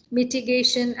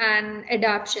mitigation and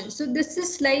adaptation. So this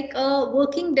is like a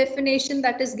working definition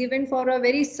that is given for a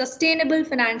very sustainable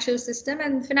financial system.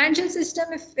 And financial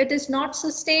system, if it is not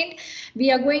sustained, we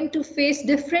are going to face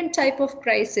different type of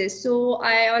crisis. So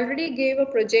I already gave a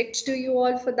project to you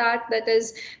all for that. That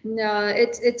is,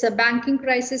 it's a banking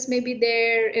crisis may be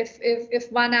there if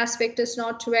one aspect is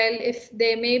not well, if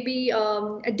there may be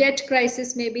a debt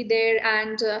crisis may be there,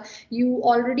 and you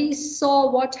already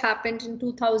saw what happened in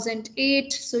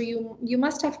 2008. So you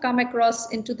must have come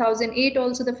across in 2008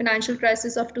 also the financial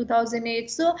crisis of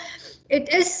 2008. So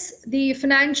it is the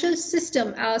financial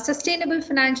system, sustainable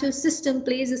financial system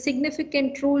plays a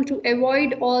significant role to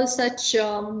avoid all such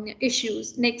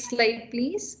issues. Next slide,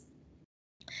 please.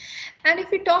 And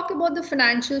if we talk about the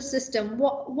financial system,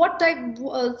 what type,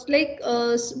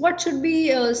 what should be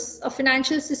a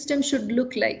financial system should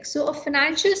look like? So a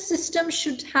financial system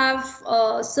should have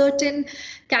certain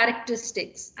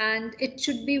characteristics, and it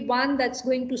should be one that's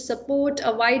going to support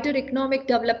a wider economic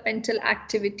developmental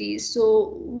activities.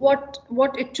 So what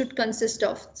it should consist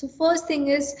of? So first thing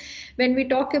is, when we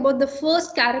talk about the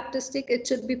first characteristic, it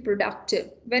should be productive.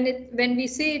 When we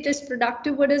say it is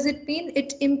productive, what does it mean?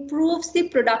 It improves the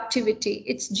productivity,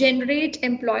 it generate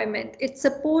employment, it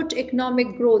support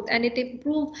economic growth, and it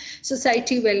improve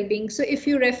society well-being. So if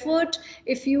you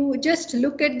just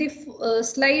look at the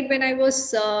slide when I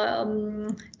was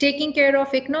taking care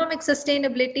of economic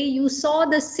sustainability, you saw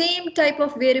the same type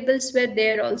of variables were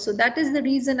there also. That is the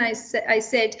reason I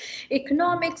said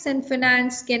economics and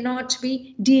finance cannot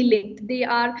be delinked, they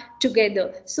are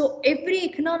together. So every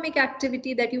economic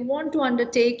activity that you want to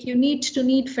undertake, you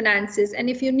need finances, and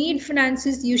if you need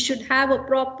finances, you should have a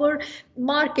proper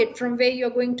market from where you're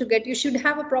going to get, you should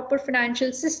have a proper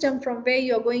financial system from where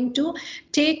you're going to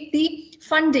take the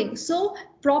funding. So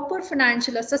proper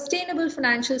financial, a sustainable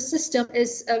financial system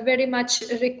is very much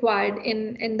required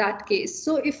in that case.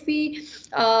 So if we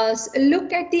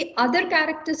look at the other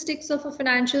characteristics of a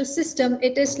financial system,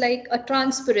 it is like a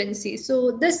transparency.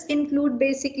 So this include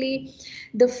basically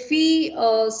the fee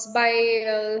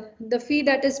the fee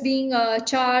that is being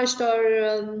charged,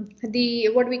 or the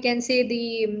what we can say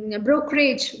the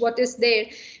brokerage what is there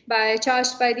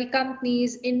charged by the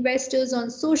companies, investors on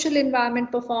social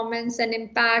environment performance and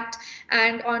impact,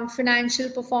 and on financial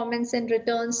performance and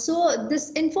returns. So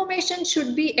this information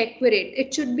should be accurate,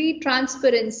 it should be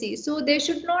transparency. So there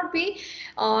should not be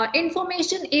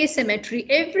information asymmetry.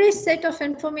 Every set of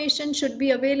information should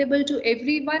be available to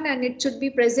everyone, and it should be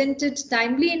presented.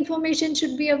 Timely information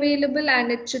should be available, and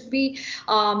it should be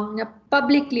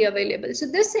publicly available. So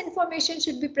this information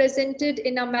should be presented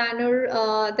in a manner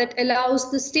that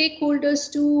allows the stakeholders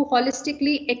to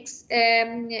holistically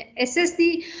assess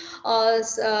the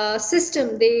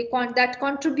system that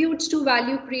contributes to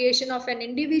value creation of an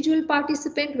individual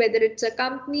participant, whether it's a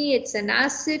company, it's an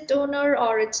asset owner,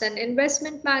 or it's an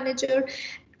investment manager,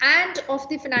 and of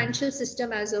the financial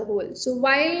system as a whole. So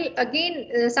while again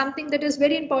something that is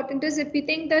very important is, if we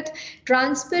think that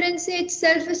transparency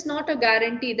itself is not a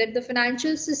guarantee that the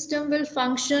financial system will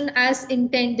function as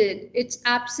intended, its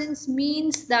absence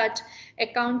means that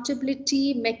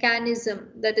accountability mechanism,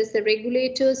 that is the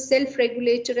regulator,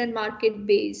 self-regulator and market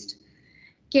based,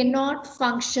 cannot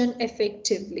function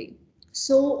effectively.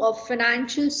 So a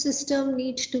financial system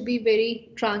needs to be very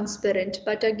transparent.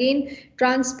 But again,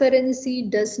 transparency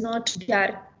does not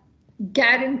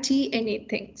guarantee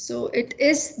anything. So it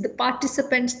is the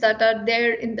participants that are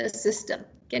there in the system.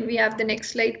 Can we have the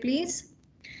next slide, please?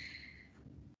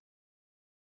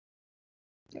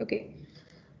 Okay.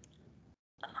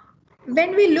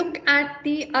 When we look at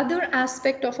the other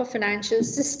aspect of a financial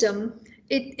system,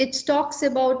 it talks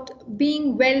about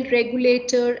being well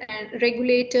regulated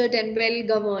and well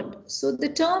governed. So the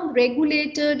term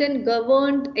regulated and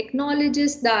governed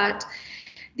acknowledges that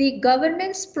the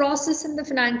governance process in the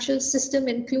financial system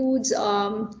includes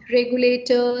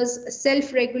regulators,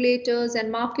 self-regulators, and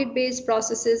market-based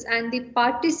processes, and the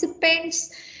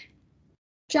participants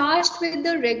charged with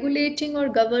the regulating or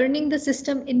governing the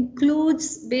system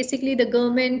includes basically the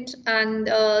government and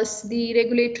the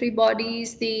regulatory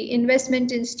bodies, the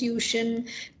investment institution,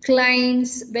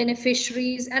 clients,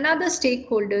 beneficiaries, and other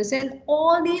stakeholders. And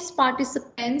all these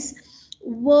participants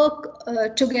work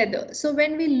together. So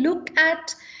when we look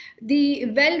at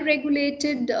the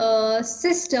well-regulated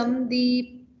system,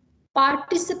 the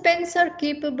participants are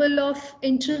capable of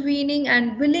intervening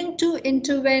and willing to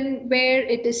intervene where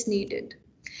it is needed.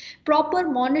 Proper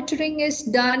monitoring is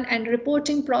done and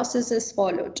reporting process is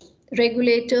followed.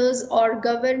 Regulators or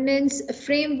governance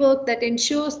framework that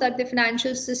ensures that the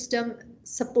financial system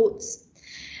supports.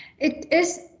 It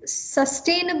is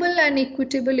sustainable and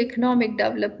equitable economic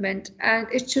development, and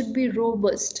it should be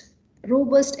robust.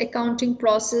 Robust accounting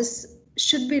process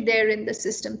should be there in the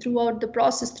system throughout the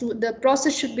process. The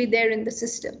process should be there in the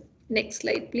system. Next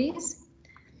slide, please.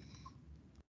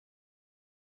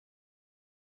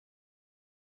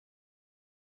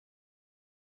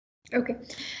 Okay.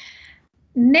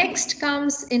 Next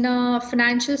comes in a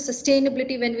financial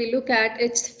sustainability. When we look at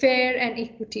it's fair and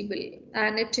equitable,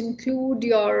 and it include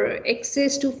your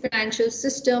access to financial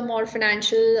system or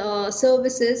financial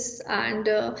services, and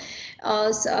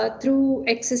through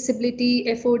accessibility,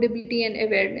 affordability, and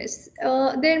awareness.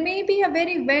 There may be a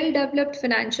very well developed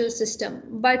financial system,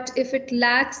 but if it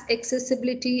lacks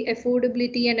accessibility,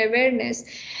 affordability, and awareness,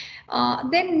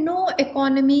 then no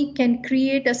economy can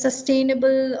create a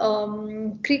sustainable,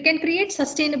 can create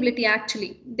sustainability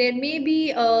actually. There may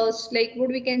be like what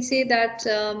we can say that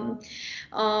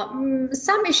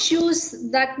some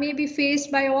issues that may be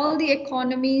faced by all the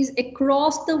economies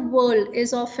across the world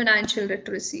is of financial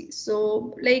literacy.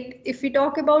 So like if we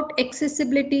talk about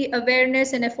accessibility,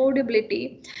 awareness, and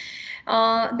affordability,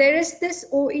 there is this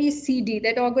OECD,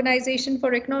 that Organization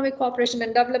for Economic Cooperation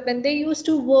and Development. They used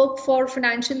to work for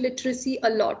financial literacy a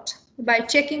lot by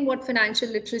checking what financial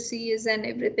literacy is and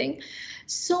everything.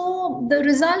 So the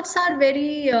results are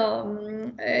very,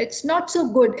 it's not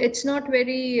so good. It's not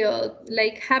very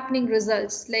like happening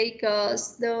results. Like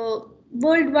the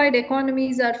worldwide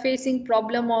economies are facing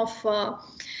problem of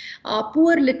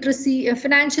poor literacy,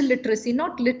 financial literacy,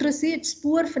 not literacy, it's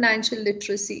poor financial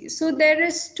literacy. So there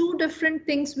is two different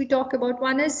things we talk about.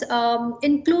 One is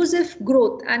inclusive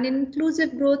growth, and in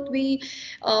inclusive growth we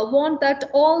want that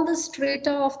all the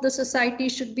strata of the society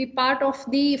should be part of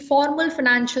the formal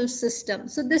financial system.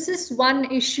 So this is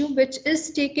one issue which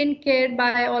is taken care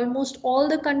by almost all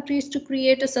the countries to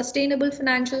create a sustainable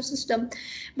financial system.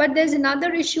 But there's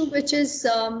another issue which is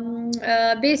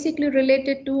basically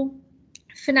related to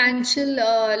financial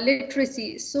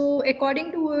literacy. So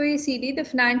according to OECD, the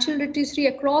financial literacy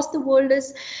across the world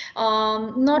is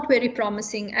not very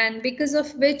promising, and because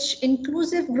of which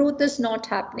inclusive growth is not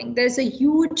happening. There's a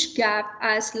huge gap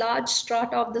as large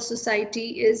strata of the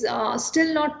society is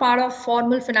still not part of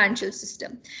formal financial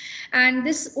system. And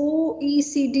this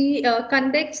OECD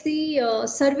conducts the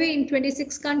survey in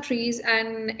 26 countries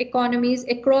and economies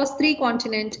across 3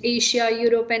 continents, Asia,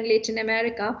 Europe, and Latin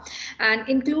America, and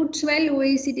includes 12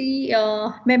 OECD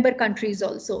member countries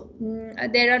also.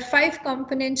 There are 5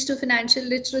 components to financial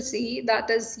literacy, that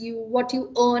is what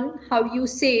you earn, how you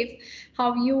save,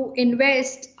 how you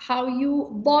invest, how you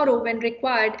borrow when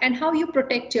required, and how you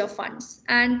protect your funds.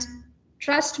 And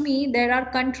Trust me, there are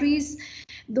countries,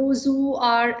 those who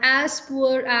are as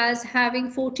poor as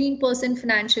having 14%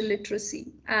 financial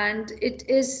literacy, and it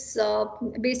is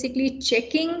basically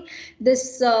checking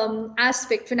this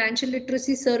aspect. Financial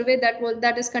literacy survey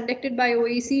that is conducted by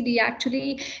OECD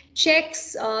actually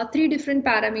checks three different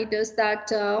parameters, that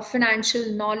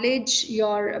financial knowledge,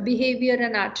 your behavior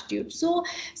and attitude. So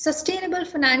sustainable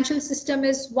financial system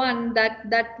is one that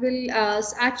will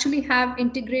actually have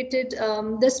integrated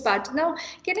this part. Now,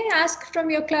 can I ask from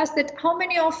your class that how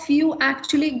many of you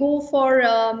actually go for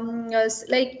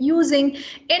like using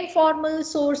informal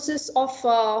sources of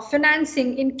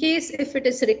financing in case if it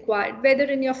is required, whether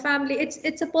in your family?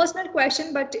 It's a personal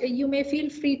question, but you may feel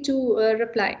free to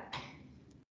reply.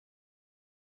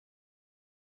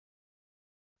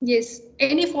 Yes,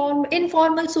 any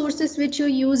informal sources which you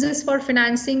uses for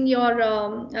financing your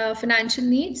financial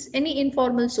needs, any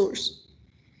informal source.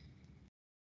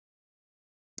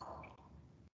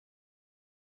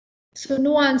 So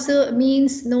no answer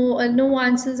means no, no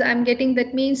answers. I'm getting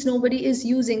that means nobody is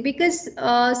using, because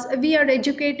we are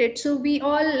educated. So we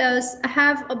all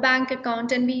have a bank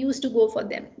account and we used to go for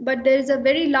them. But there is a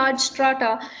very large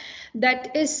strata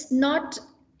that is not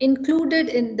included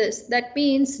in this. That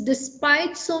means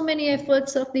despite so many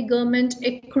efforts of the government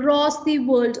across the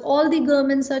world, all the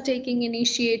governments are taking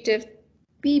initiative,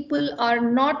 people are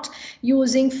not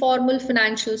using formal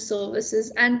financial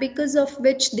services, and because of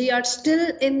which they are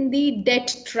still in the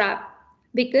debt trap,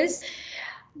 because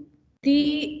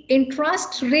the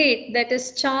interest rate that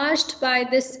is charged by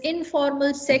this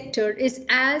informal sector is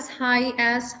as high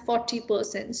as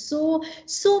 40%.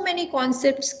 So many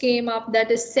concepts came up,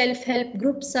 that is self-help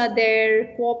groups are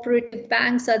there, cooperative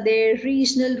banks are there,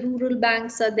 regional rural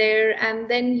banks are there, and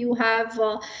then you have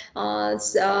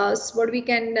what we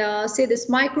can say, this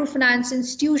microfinance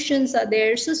institutions are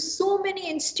there. So many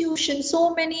institutions,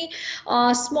 so many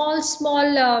small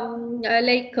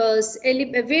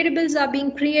variables are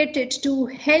being created to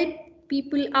help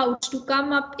people out to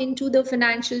come up into the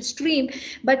financial stream.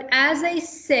 But as I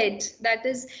said, that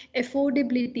is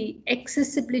affordability,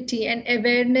 accessibility and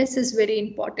awareness is very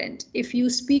important. If you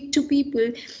speak to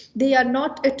people, they are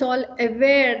not at all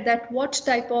aware that what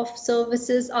type of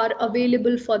services are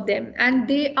available for them, and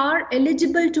they are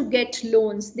eligible to get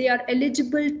loans, they are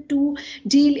eligible to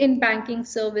deal in banking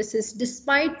services.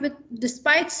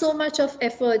 Despite so much of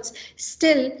efforts,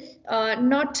 still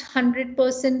not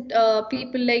 100%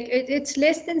 people, like it's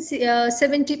less than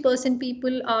 70%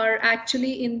 people are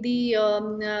actually in the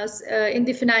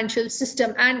financial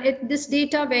system. And this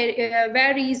data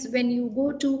varies when you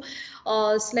go to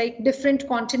like different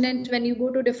continent, when you go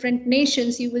to different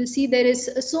nations, you will see there is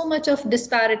so much of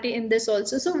disparity in this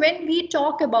also. So when we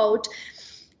talk about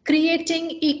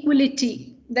creating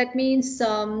equality, that means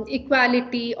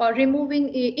equality or removing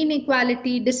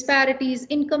inequality, disparities,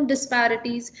 income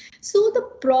disparities. So the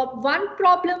one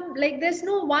problem, like there's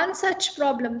no one such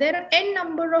problem, there are n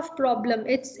number of problem.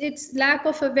 It's lack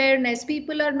of awareness,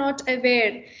 people are not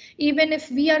aware, even if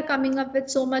we are coming up with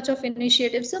so much of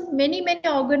initiatives. So many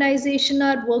organizations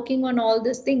are working on all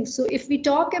these things. So if we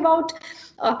talk about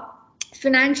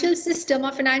financial system,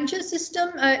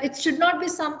 it should not be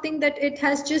something that it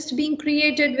has just been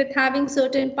created with having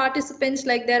certain participants,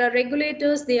 like there are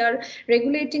regulators, they are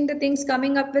regulating the things,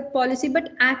 coming up with policy,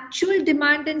 but actual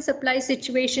demand and supply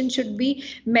situation should be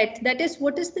met. That is,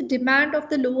 what is the demand of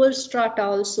the lower strata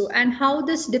also, and how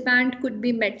this demand could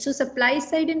be met. So supply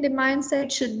side and demand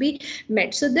side should be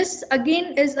met. So this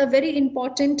again is a very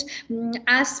important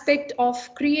aspect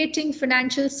of creating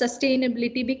financial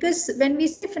sustainability, because when we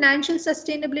say financial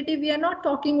sustainability, we are not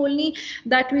talking only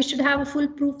that we should have a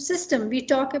foolproof system. We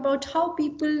talk about how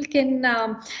people can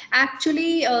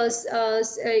actually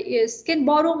can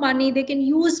borrow money, they can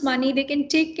use money, they can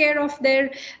take care of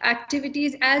their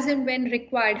activities as and when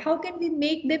required. How can we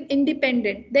make them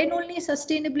independent? Then only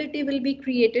sustainability will be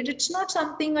created. It's not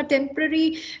something a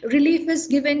temporary relief is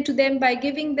given to them by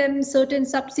giving them certain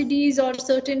subsidies or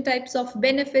certain types of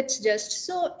benefits just.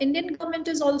 So Indian government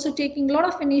is also taking a lot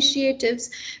of initiatives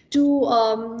to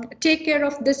take care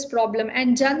of this problem,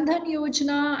 and Jan Dhan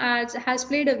Yojana has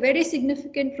played a very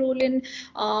significant role in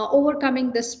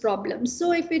overcoming this problem.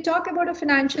 So if we talk about a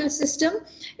financial system,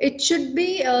 it should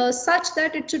be such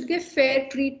that it should give fair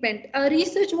treatment. A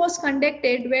research was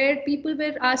conducted where people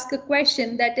were asked a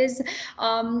question, that is,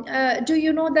 do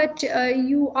you know that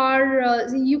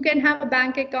you can have a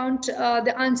bank account?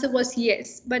 The answer was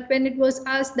yes. But when it was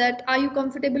asked that are you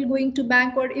comfortable going to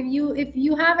bank, or if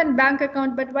you have a bank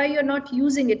account but why you're you're not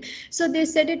using it. So they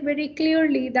said it very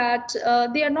clearly that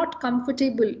they are not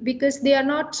comfortable because they are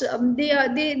not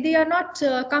they are not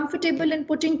comfortable in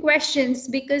putting questions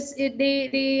because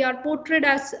they are portrayed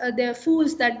as they're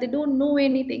fools, that they don't know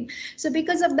anything. So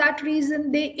because of that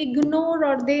reason they ignore,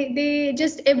 or they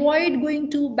just avoid going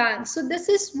to banks. So this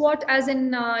is what, as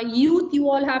in youth, you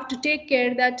all have to take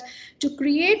care, that to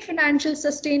create financial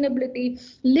sustainability,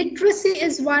 literacy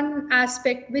is one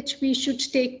aspect which we should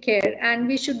take care, and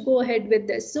we should go ahead with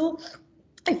this. So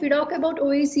if we talk about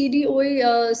OECD,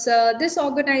 this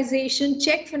organization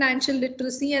check financial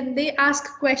literacy, and they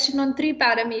ask question on 3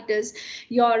 parameters.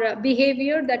 Your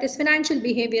behavior, that is financial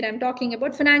behavior I'm talking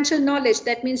about. Financial knowledge,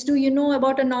 that means do you know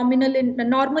about a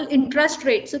normal interest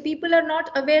rate? So people are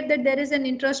not aware that there is an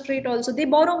interest rate also. They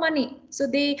borrow money, so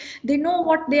they know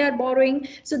what they are borrowing,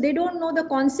 so they don't know the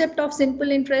concept of simple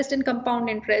interest and compound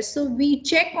interest. So we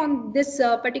check on this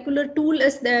particular tool,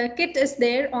 is the kit is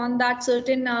there on that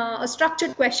certain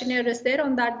structured questionnaire is there.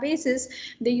 On that basis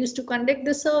they used to conduct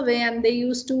the survey, and they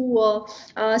used to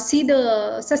see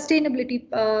the sustainability,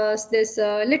 this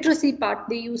literacy part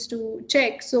they used to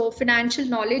check. So financial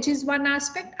knowledge is one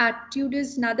aspect, attitude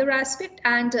is another aspect,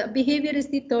 and behavior is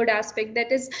the third aspect.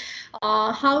 That is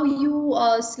how you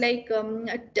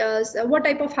what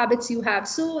type of habits you have.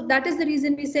 So that is the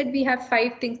reason we said we have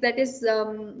 5 things. That is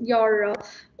your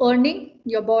earning,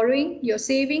 your borrowing, your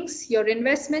savings, your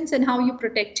investments, and how you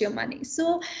protect your money.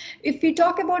 So if we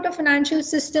talk about a financial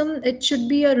system, it should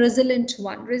be a resilient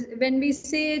one. When we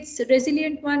say it's a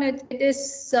resilient one, it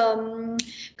is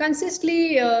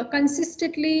consistently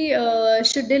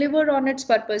should deliver on its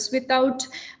purpose without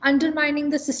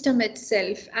undermining the system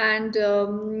itself. And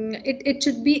it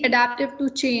should be adaptive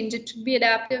to change. It should be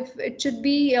adaptive. It should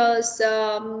be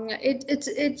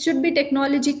it should be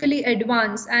technologically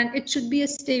advanced, and it should be a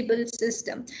stable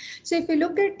system. So if you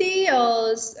look at the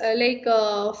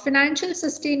financial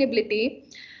sustainability,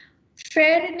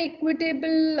 fair and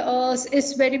equitable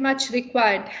is very much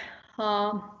required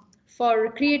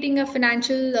for creating a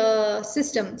financial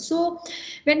system. So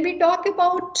when we talk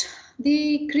about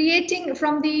the creating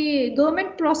from the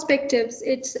government perspectives,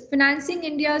 it's financing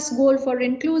India's goal for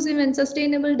inclusive and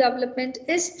sustainable development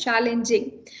is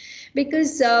challenging,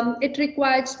 because it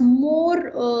requires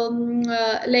more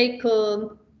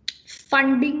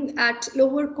funding at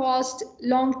lower cost.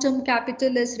 Long-term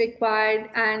capital is required,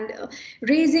 and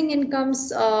raising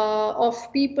incomes of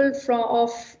people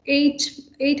of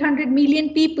 800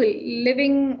 million people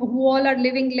living, who all are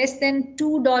living less than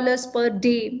 $2 per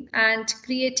day, and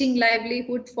creating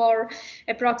livelihood for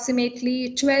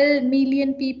approximately 12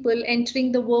 million people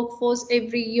entering the workforce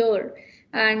every year,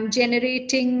 and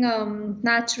generating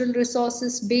natural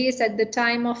resources base at the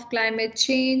time of climate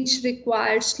change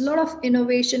requires a lot of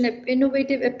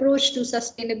innovative approach to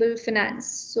sustainable finance.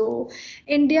 So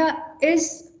India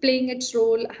is playing its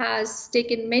role, has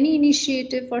taken many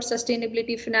initiatives for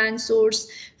sustainability finance source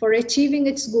for achieving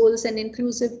its goals and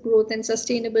inclusive growth and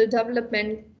sustainable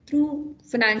development through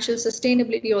financial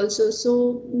sustainability also.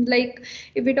 So like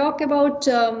if we talk about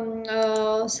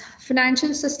financial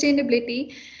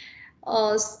sustainability,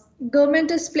 uh, government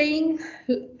is playing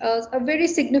a very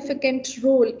significant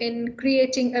role in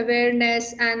creating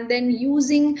awareness, and then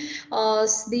using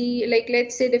the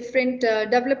let's say different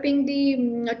developing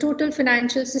the total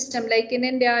financial system. Like in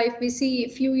India, if we see a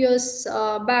few years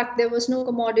back, there was no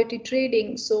commodity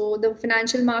trading, so the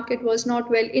financial market was not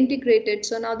well integrated.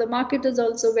 So now the market is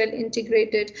also well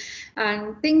integrated,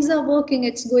 and things are working,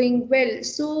 it's going well.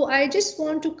 So I just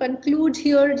want to conclude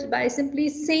here by simply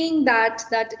saying that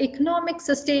economic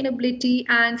sustainability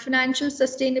and financial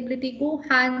sustainability go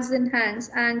hands in hands,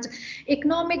 and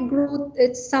economic growth,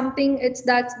 it's something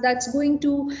that's going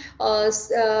to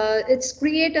it's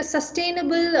create a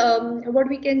sustainable what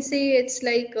we can say, it's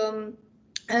like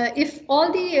if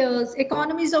all the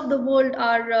economies of the world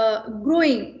are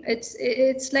growing,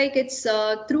 it's like it's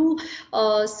through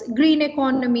green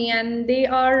economy, and they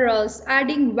are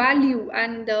adding value,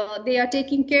 and they are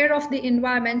taking care of the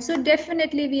environment. So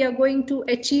definitely we are going to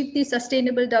achieve the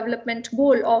sustainable development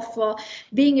goal of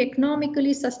being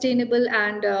economically sustainable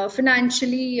and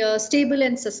financially stable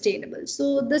and sustainable.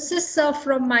 So this is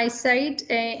from my side.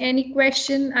 Any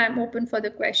question? I'm open for the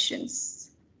questions.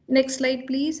 Next slide,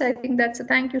 please. I think that's a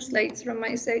thank you slides from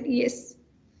my side. Yes.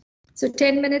 So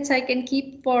 10 minutes I can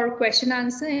keep for question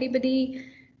answer. Anybody?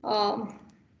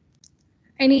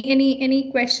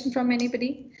 Any question from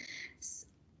anybody?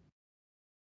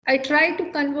 I try to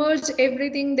converge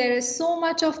everything. There is so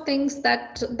much of things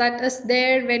that is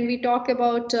there when we talk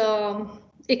about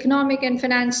economic and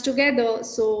finance together.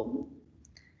 So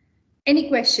any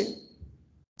question?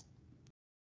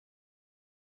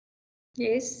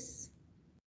 Yes.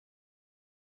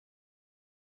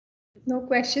 No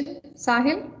question.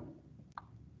 Sahil?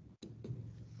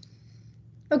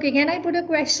 Okay, can I put a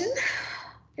question?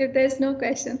 If there's no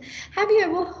question. Have you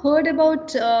ever heard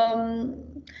about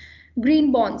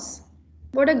green bonds?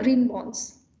 What are green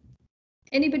bonds?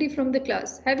 Anybody from the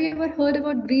class? Have you ever heard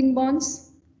about green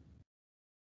bonds?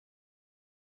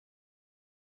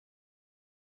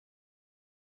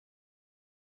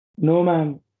 No,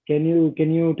 ma'am. Can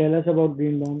you tell us about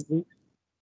green bond, please?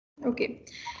 Okay.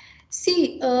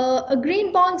 See,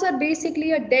 green bonds are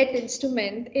basically a debt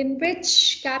instrument in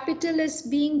which capital is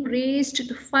being raised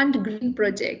to fund green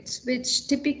projects, which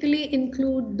typically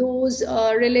include those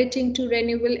relating to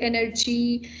renewable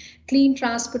energy, clean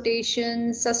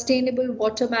transportation, sustainable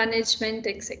water management,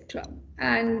 etc.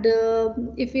 And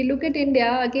if we look at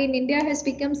India, again, India has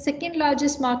become second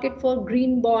largest market for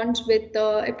green bonds with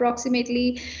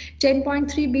approximately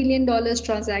 $10.3 billion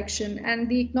transaction. And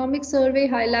the economic survey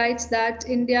highlights that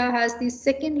India has the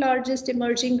second largest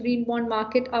emerging green bond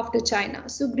market after China.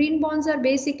 So green bonds are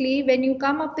basically when you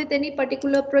come up with any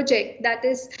particular project that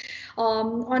is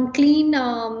on clean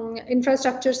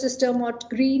infrastructure system or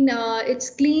green,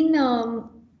 it's clean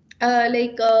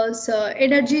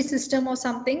energy system or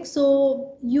something,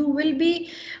 so you will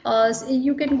be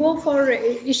you can go for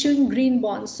issuing green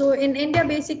bonds. So in India,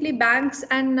 basically banks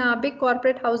and big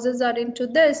corporate houses are into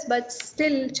this, but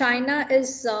still China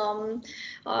is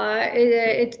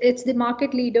it's the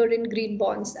market leader in green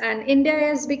bonds, and India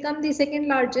has become the second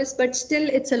largest, but still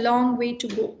it's a long way to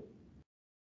go.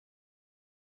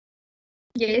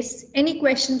 Yes, any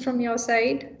question from your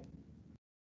side?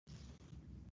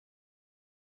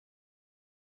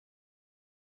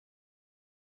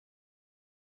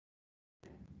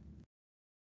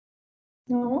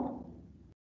 No?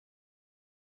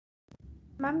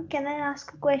 Ma'am, can I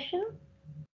ask a question?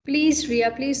 Please,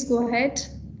 Ria, please go ahead.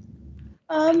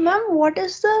 Ma'am, what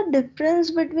is the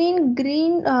difference between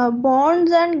green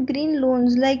bonds and green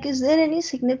loans? Like, is there any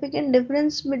significant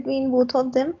difference between both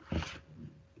of them?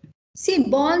 See,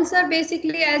 bonds are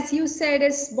basically, as you said,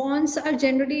 as bonds are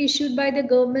generally issued by the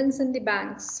governments and the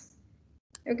banks.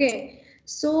 Okay,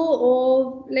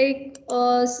 so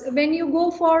when you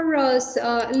go for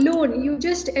loan, you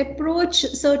just approach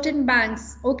certain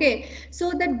banks. Okay, so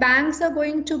that banks are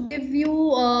going to give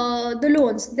you the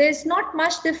loans. There's not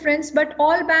much difference, but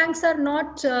all banks are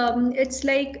not. It's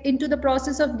like into the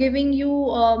process of giving you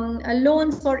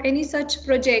loans for any such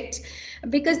projects,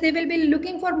 because they will be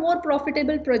looking for more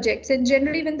profitable projects, and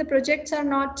generally when the projects are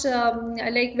not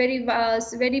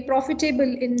very profitable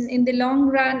in the long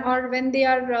run, or when they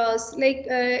are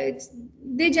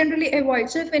they generally avoid.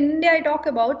 So if in India I talk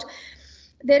about,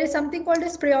 there is something called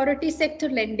as priority sector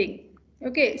lending.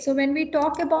 Okay, so when we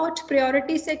talk about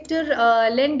priority sector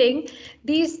lending,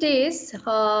 these days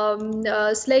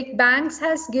it's like banks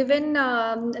has given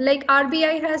like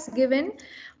RBI has given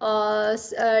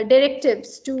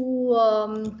directives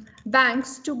to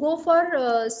banks to go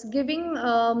for giving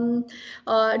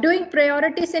doing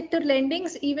priority sector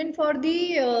lendings, even for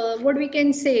the what we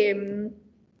can say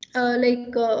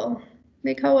like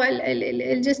how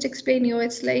I'll just explain you.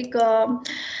 It's like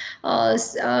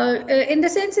in the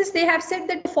sense is they have said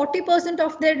that 40%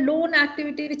 of their loan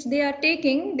activity which they are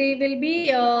taking, they will be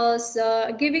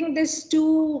giving this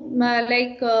to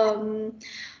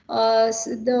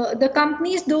the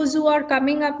companies, those who are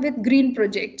coming up with green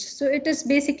projects. So it is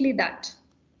basically that.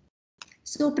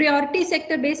 So priority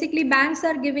sector, basically banks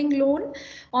are giving loan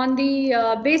on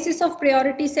the basis of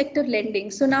priority sector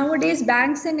lending. So nowadays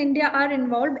banks in India are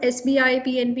involved, SBI,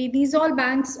 PNB, these all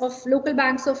banks of local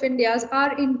banks of India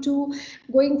are into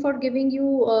going for giving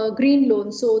you green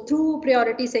loans. So through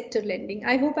priority sector lending.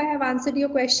 I hope I have answered your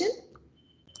question.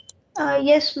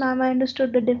 Yes, ma'am, I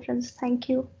understood the difference. Thank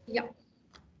you. Yeah.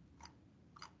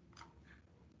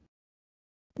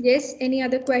 Yes, any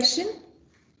other question?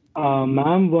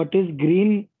 Ma'am, what is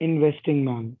green investing,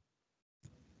 ma'am?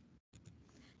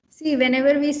 See,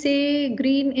 whenever we say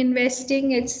green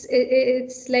investing, it's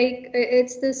like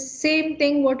it's the same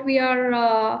thing. What we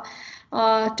are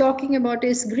talking about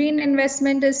is green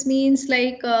investment. Is means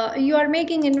like you are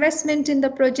making investment in the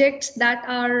projects that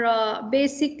are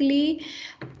basically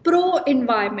pro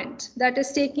environment, that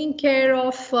is taking care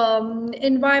of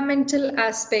environmental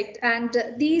aspect, and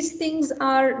these things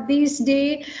are these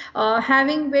days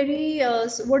having very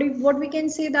what we can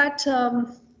say that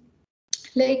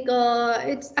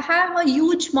it's have a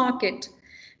huge market,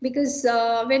 because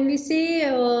when we say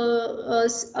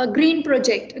a green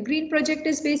project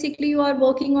is basically you are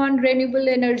working on renewable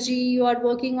energy, you are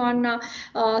working on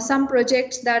some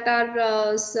projects that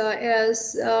are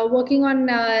working on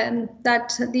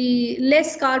that the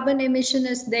less carbon emission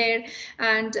is there,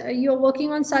 and you're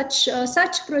working on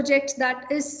such projects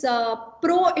that is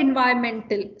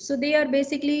pro-environmental. So they are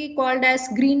basically called as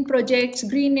green projects,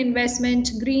 green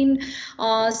investment, green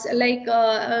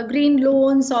green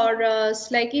loans, or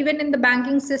like even in the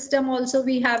banking system also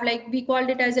we have, like we called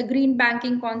it as a green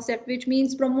banking concept, which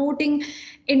means promoting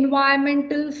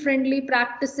environmental friendly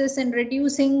practices and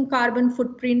reducing carbon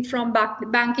footprint from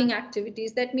banking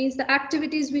activities. That means the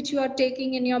activities which you are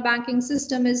taking in your banking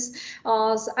system is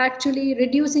actually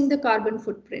reducing the carbon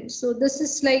footprint. So this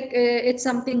is like it's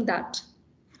something that,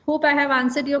 hope I have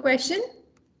answered your question.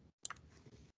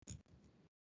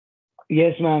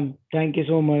 Yes, ma'am. Thank you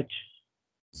so much.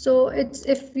 So it's,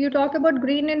 if you talk about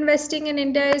green investing in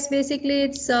India, is basically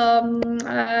it's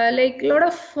like a lot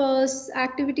of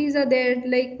activities are there,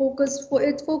 like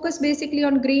it's focused basically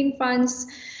on green funds,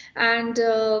 and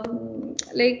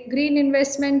like green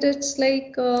investment, it's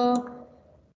like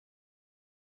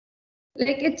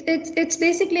it's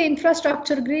basically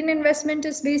infrastructure. Green investment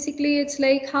is basically, it's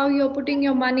like how you're putting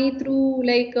your money through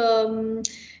like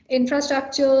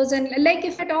infrastructures. And like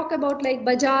if I talk about like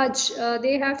Bajaj,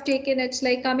 they have taken, it's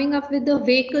like coming up with the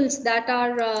vehicles that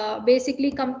are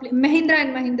basically Mahindra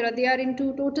and Mahindra, they are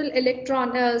into total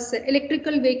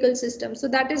electrical vehicle system. So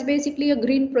that is basically a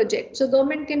green project. So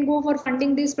government can go for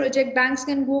funding this project, banks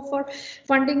can go for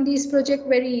funding these project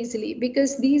very easily,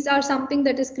 because these are something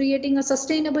that is creating a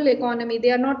sustainable economy.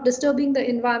 They are not disturbing the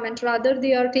environment, rather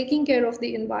they are taking care of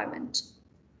the environment.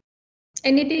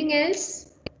 Anything else?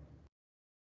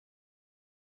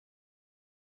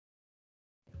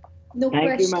 No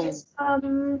Thank you, ma'am. questions?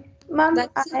 Ma'am,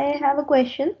 That's I it. have a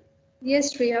question.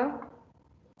 Yes, Shreya.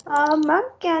 Ma'am,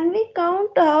 can we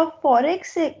count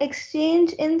forex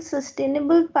exchange in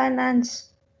sustainable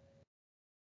finance?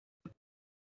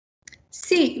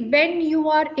 See, when you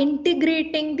are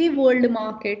integrating the world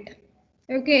market,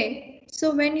 okay.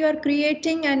 So when you are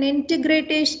creating an when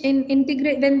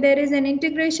there is an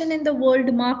integration in the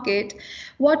world market,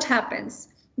 what happens?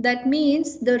 That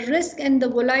means the risk and the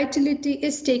volatility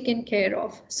is taken care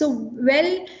of. So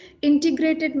well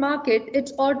integrated market,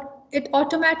 it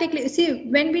automatically, see,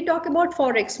 when we talk about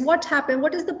forex,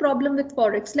 what is the problem with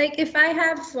forex? Like if I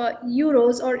have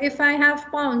euros, or if I have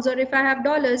pounds, or if I have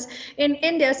dollars in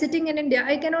India, sitting in India,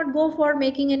 I cannot go for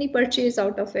making any purchase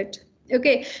out of it.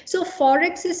 Okay, so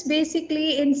forex is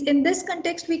basically, in this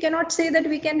context, we cannot say that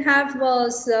we can have a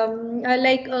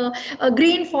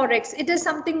green forex. It is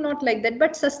something not like that.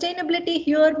 But sustainability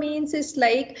here means is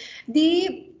like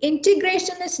the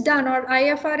integration is done, or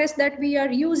IFRS that we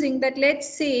are using, that let's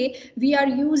say we are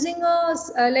using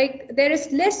like there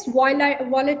is less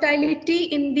volatility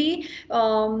in the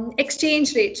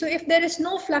exchange rate. So if there is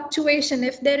no fluctuation,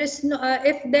 if there is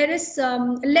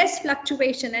less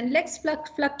fluctuation, and less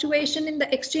fluctuation in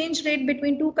the exchange rate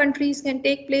between two countries can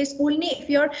take place only if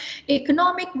your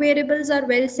economic variables are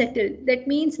well settled. That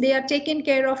means they are taken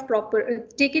care of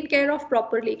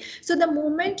properly. So the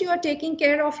moment you are taking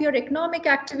care of your economic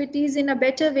activities in a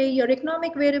better way, your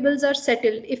economic variables are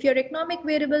settled. If your economic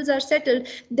variables are settled,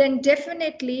 then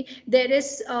definitely there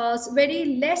is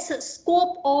very less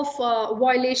scope of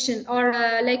violation, or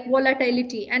like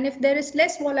volatility. And if there is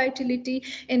less volatility,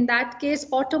 in that case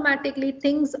automatically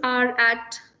things are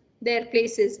at their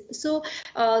places. So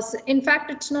in fact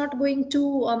it's not going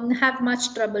to have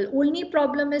much trouble. Only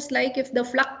problem is like if the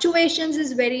fluctuations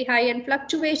is very high, and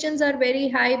fluctuations are very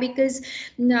high because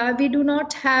we do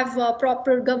not have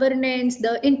proper governance,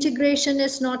 the integration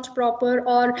is not proper,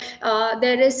 or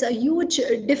there is a huge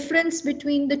difference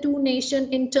between the two nations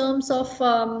in terms of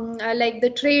like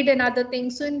the trade and other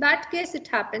things. So in that case it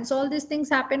happens, all these things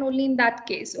happen only in that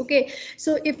case. Okay,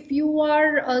 so if you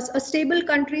are a stable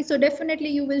country, so definitely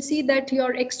you will see that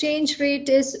your exchange rate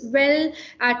is well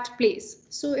at place,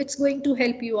 so it's going to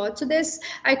help you out. So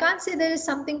I can't say there is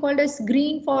something called as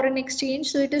green foreign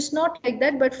exchange, so it is not like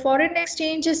that. But foreign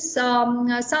exchange is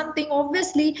something,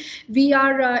 obviously we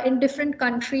are in different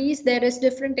countries, there is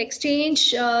different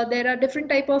exchange, there are different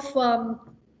type of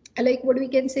like what we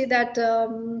can say that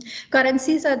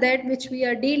currencies are that which we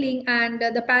are dealing, and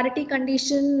the parity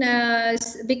condition,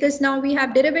 because now we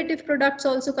have derivative products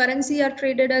also, currency are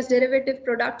traded as derivative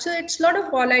products, so it's a lot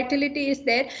of volatility is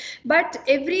there. But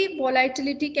every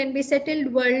volatility can be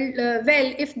settled well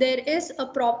if there is a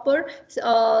proper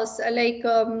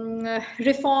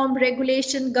reform,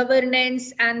 regulation,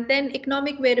 governance, and then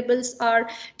economic variables are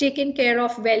taken care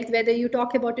of wealth, whether you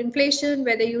talk about inflation,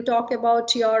 whether you talk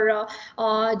about your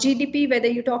GDP, whether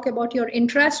you talk about your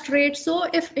interest rate. So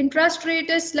if interest rate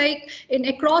is like in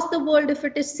across the world, if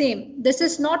it is same, this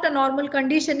is not a normal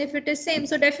condition. If it is same,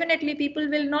 so definitely people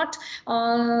will not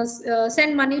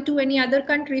send money to any other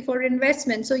country for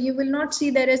investment. So you will not see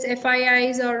there is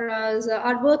FIIs or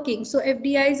are working. So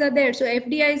FDIs are there. So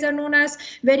FDIs are known as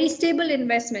very stable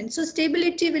investment. So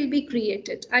stability will be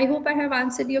created. I hope I have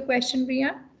answered your question,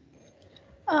 Ria.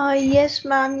 Yes,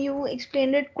 ma'am, you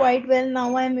explained it quite well.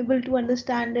 Now I am able to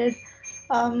understand it.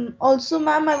 Also,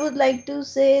 ma'am, I would like to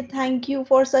say thank you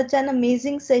for such an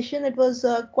amazing session. It was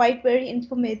quite very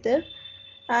informative.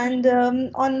 And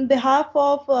on behalf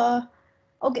of,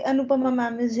 okay, Anupama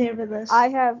ma'am is here with us. I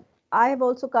have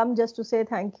also come just to say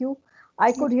thank you.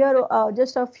 I could hear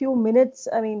just a few minutes.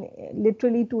 I mean,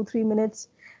 literally 2-3 minutes,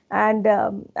 and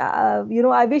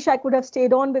I wish I could have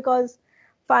stayed on, because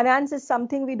finance is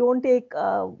something we don't take,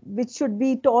 which should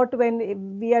be taught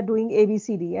when we are doing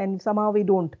ABCD, and somehow we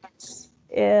don't.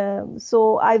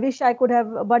 So I wish I could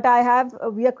have, but I have.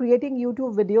 We are creating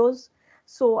YouTube videos,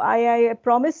 so I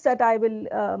promise that I will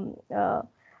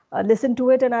listen to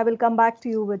it, and I will come back to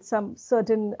you with some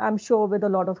certain, I'm sure, with a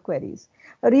lot of queries.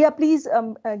 Ria, please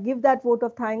give that vote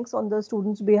of thanks on the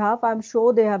students' behalf. I'm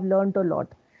sure they have learned a lot,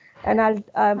 and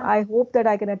I hope that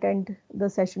I can attend the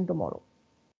session tomorrow,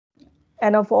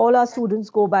 and of all our students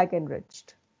go back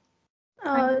enriched.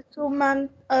 So, ma'am,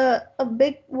 a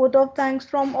big vote of thanks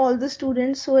from all the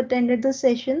students who attended the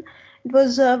session. It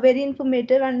was very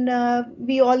informative, and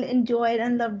we all enjoyed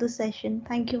and loved the session.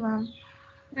 Thank you, ma'am.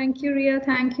 Thank you, Ria.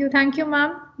 Thank you. Thank you,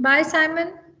 ma'am. Bye,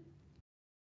 Simon.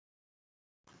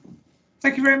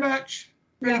 Thank you very much.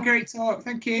 Really Yeah. great talk.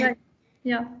 Thank you. Right.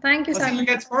 Yeah. Thank you, I'll see Simon. you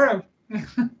again tomorrow.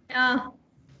 Yeah.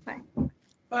 Bye.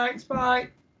 Thanks. Bye.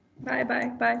 Bye.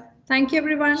 Bye. Bye. Thank you,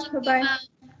 everyone. Bye.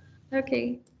 Bye.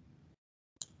 Okay.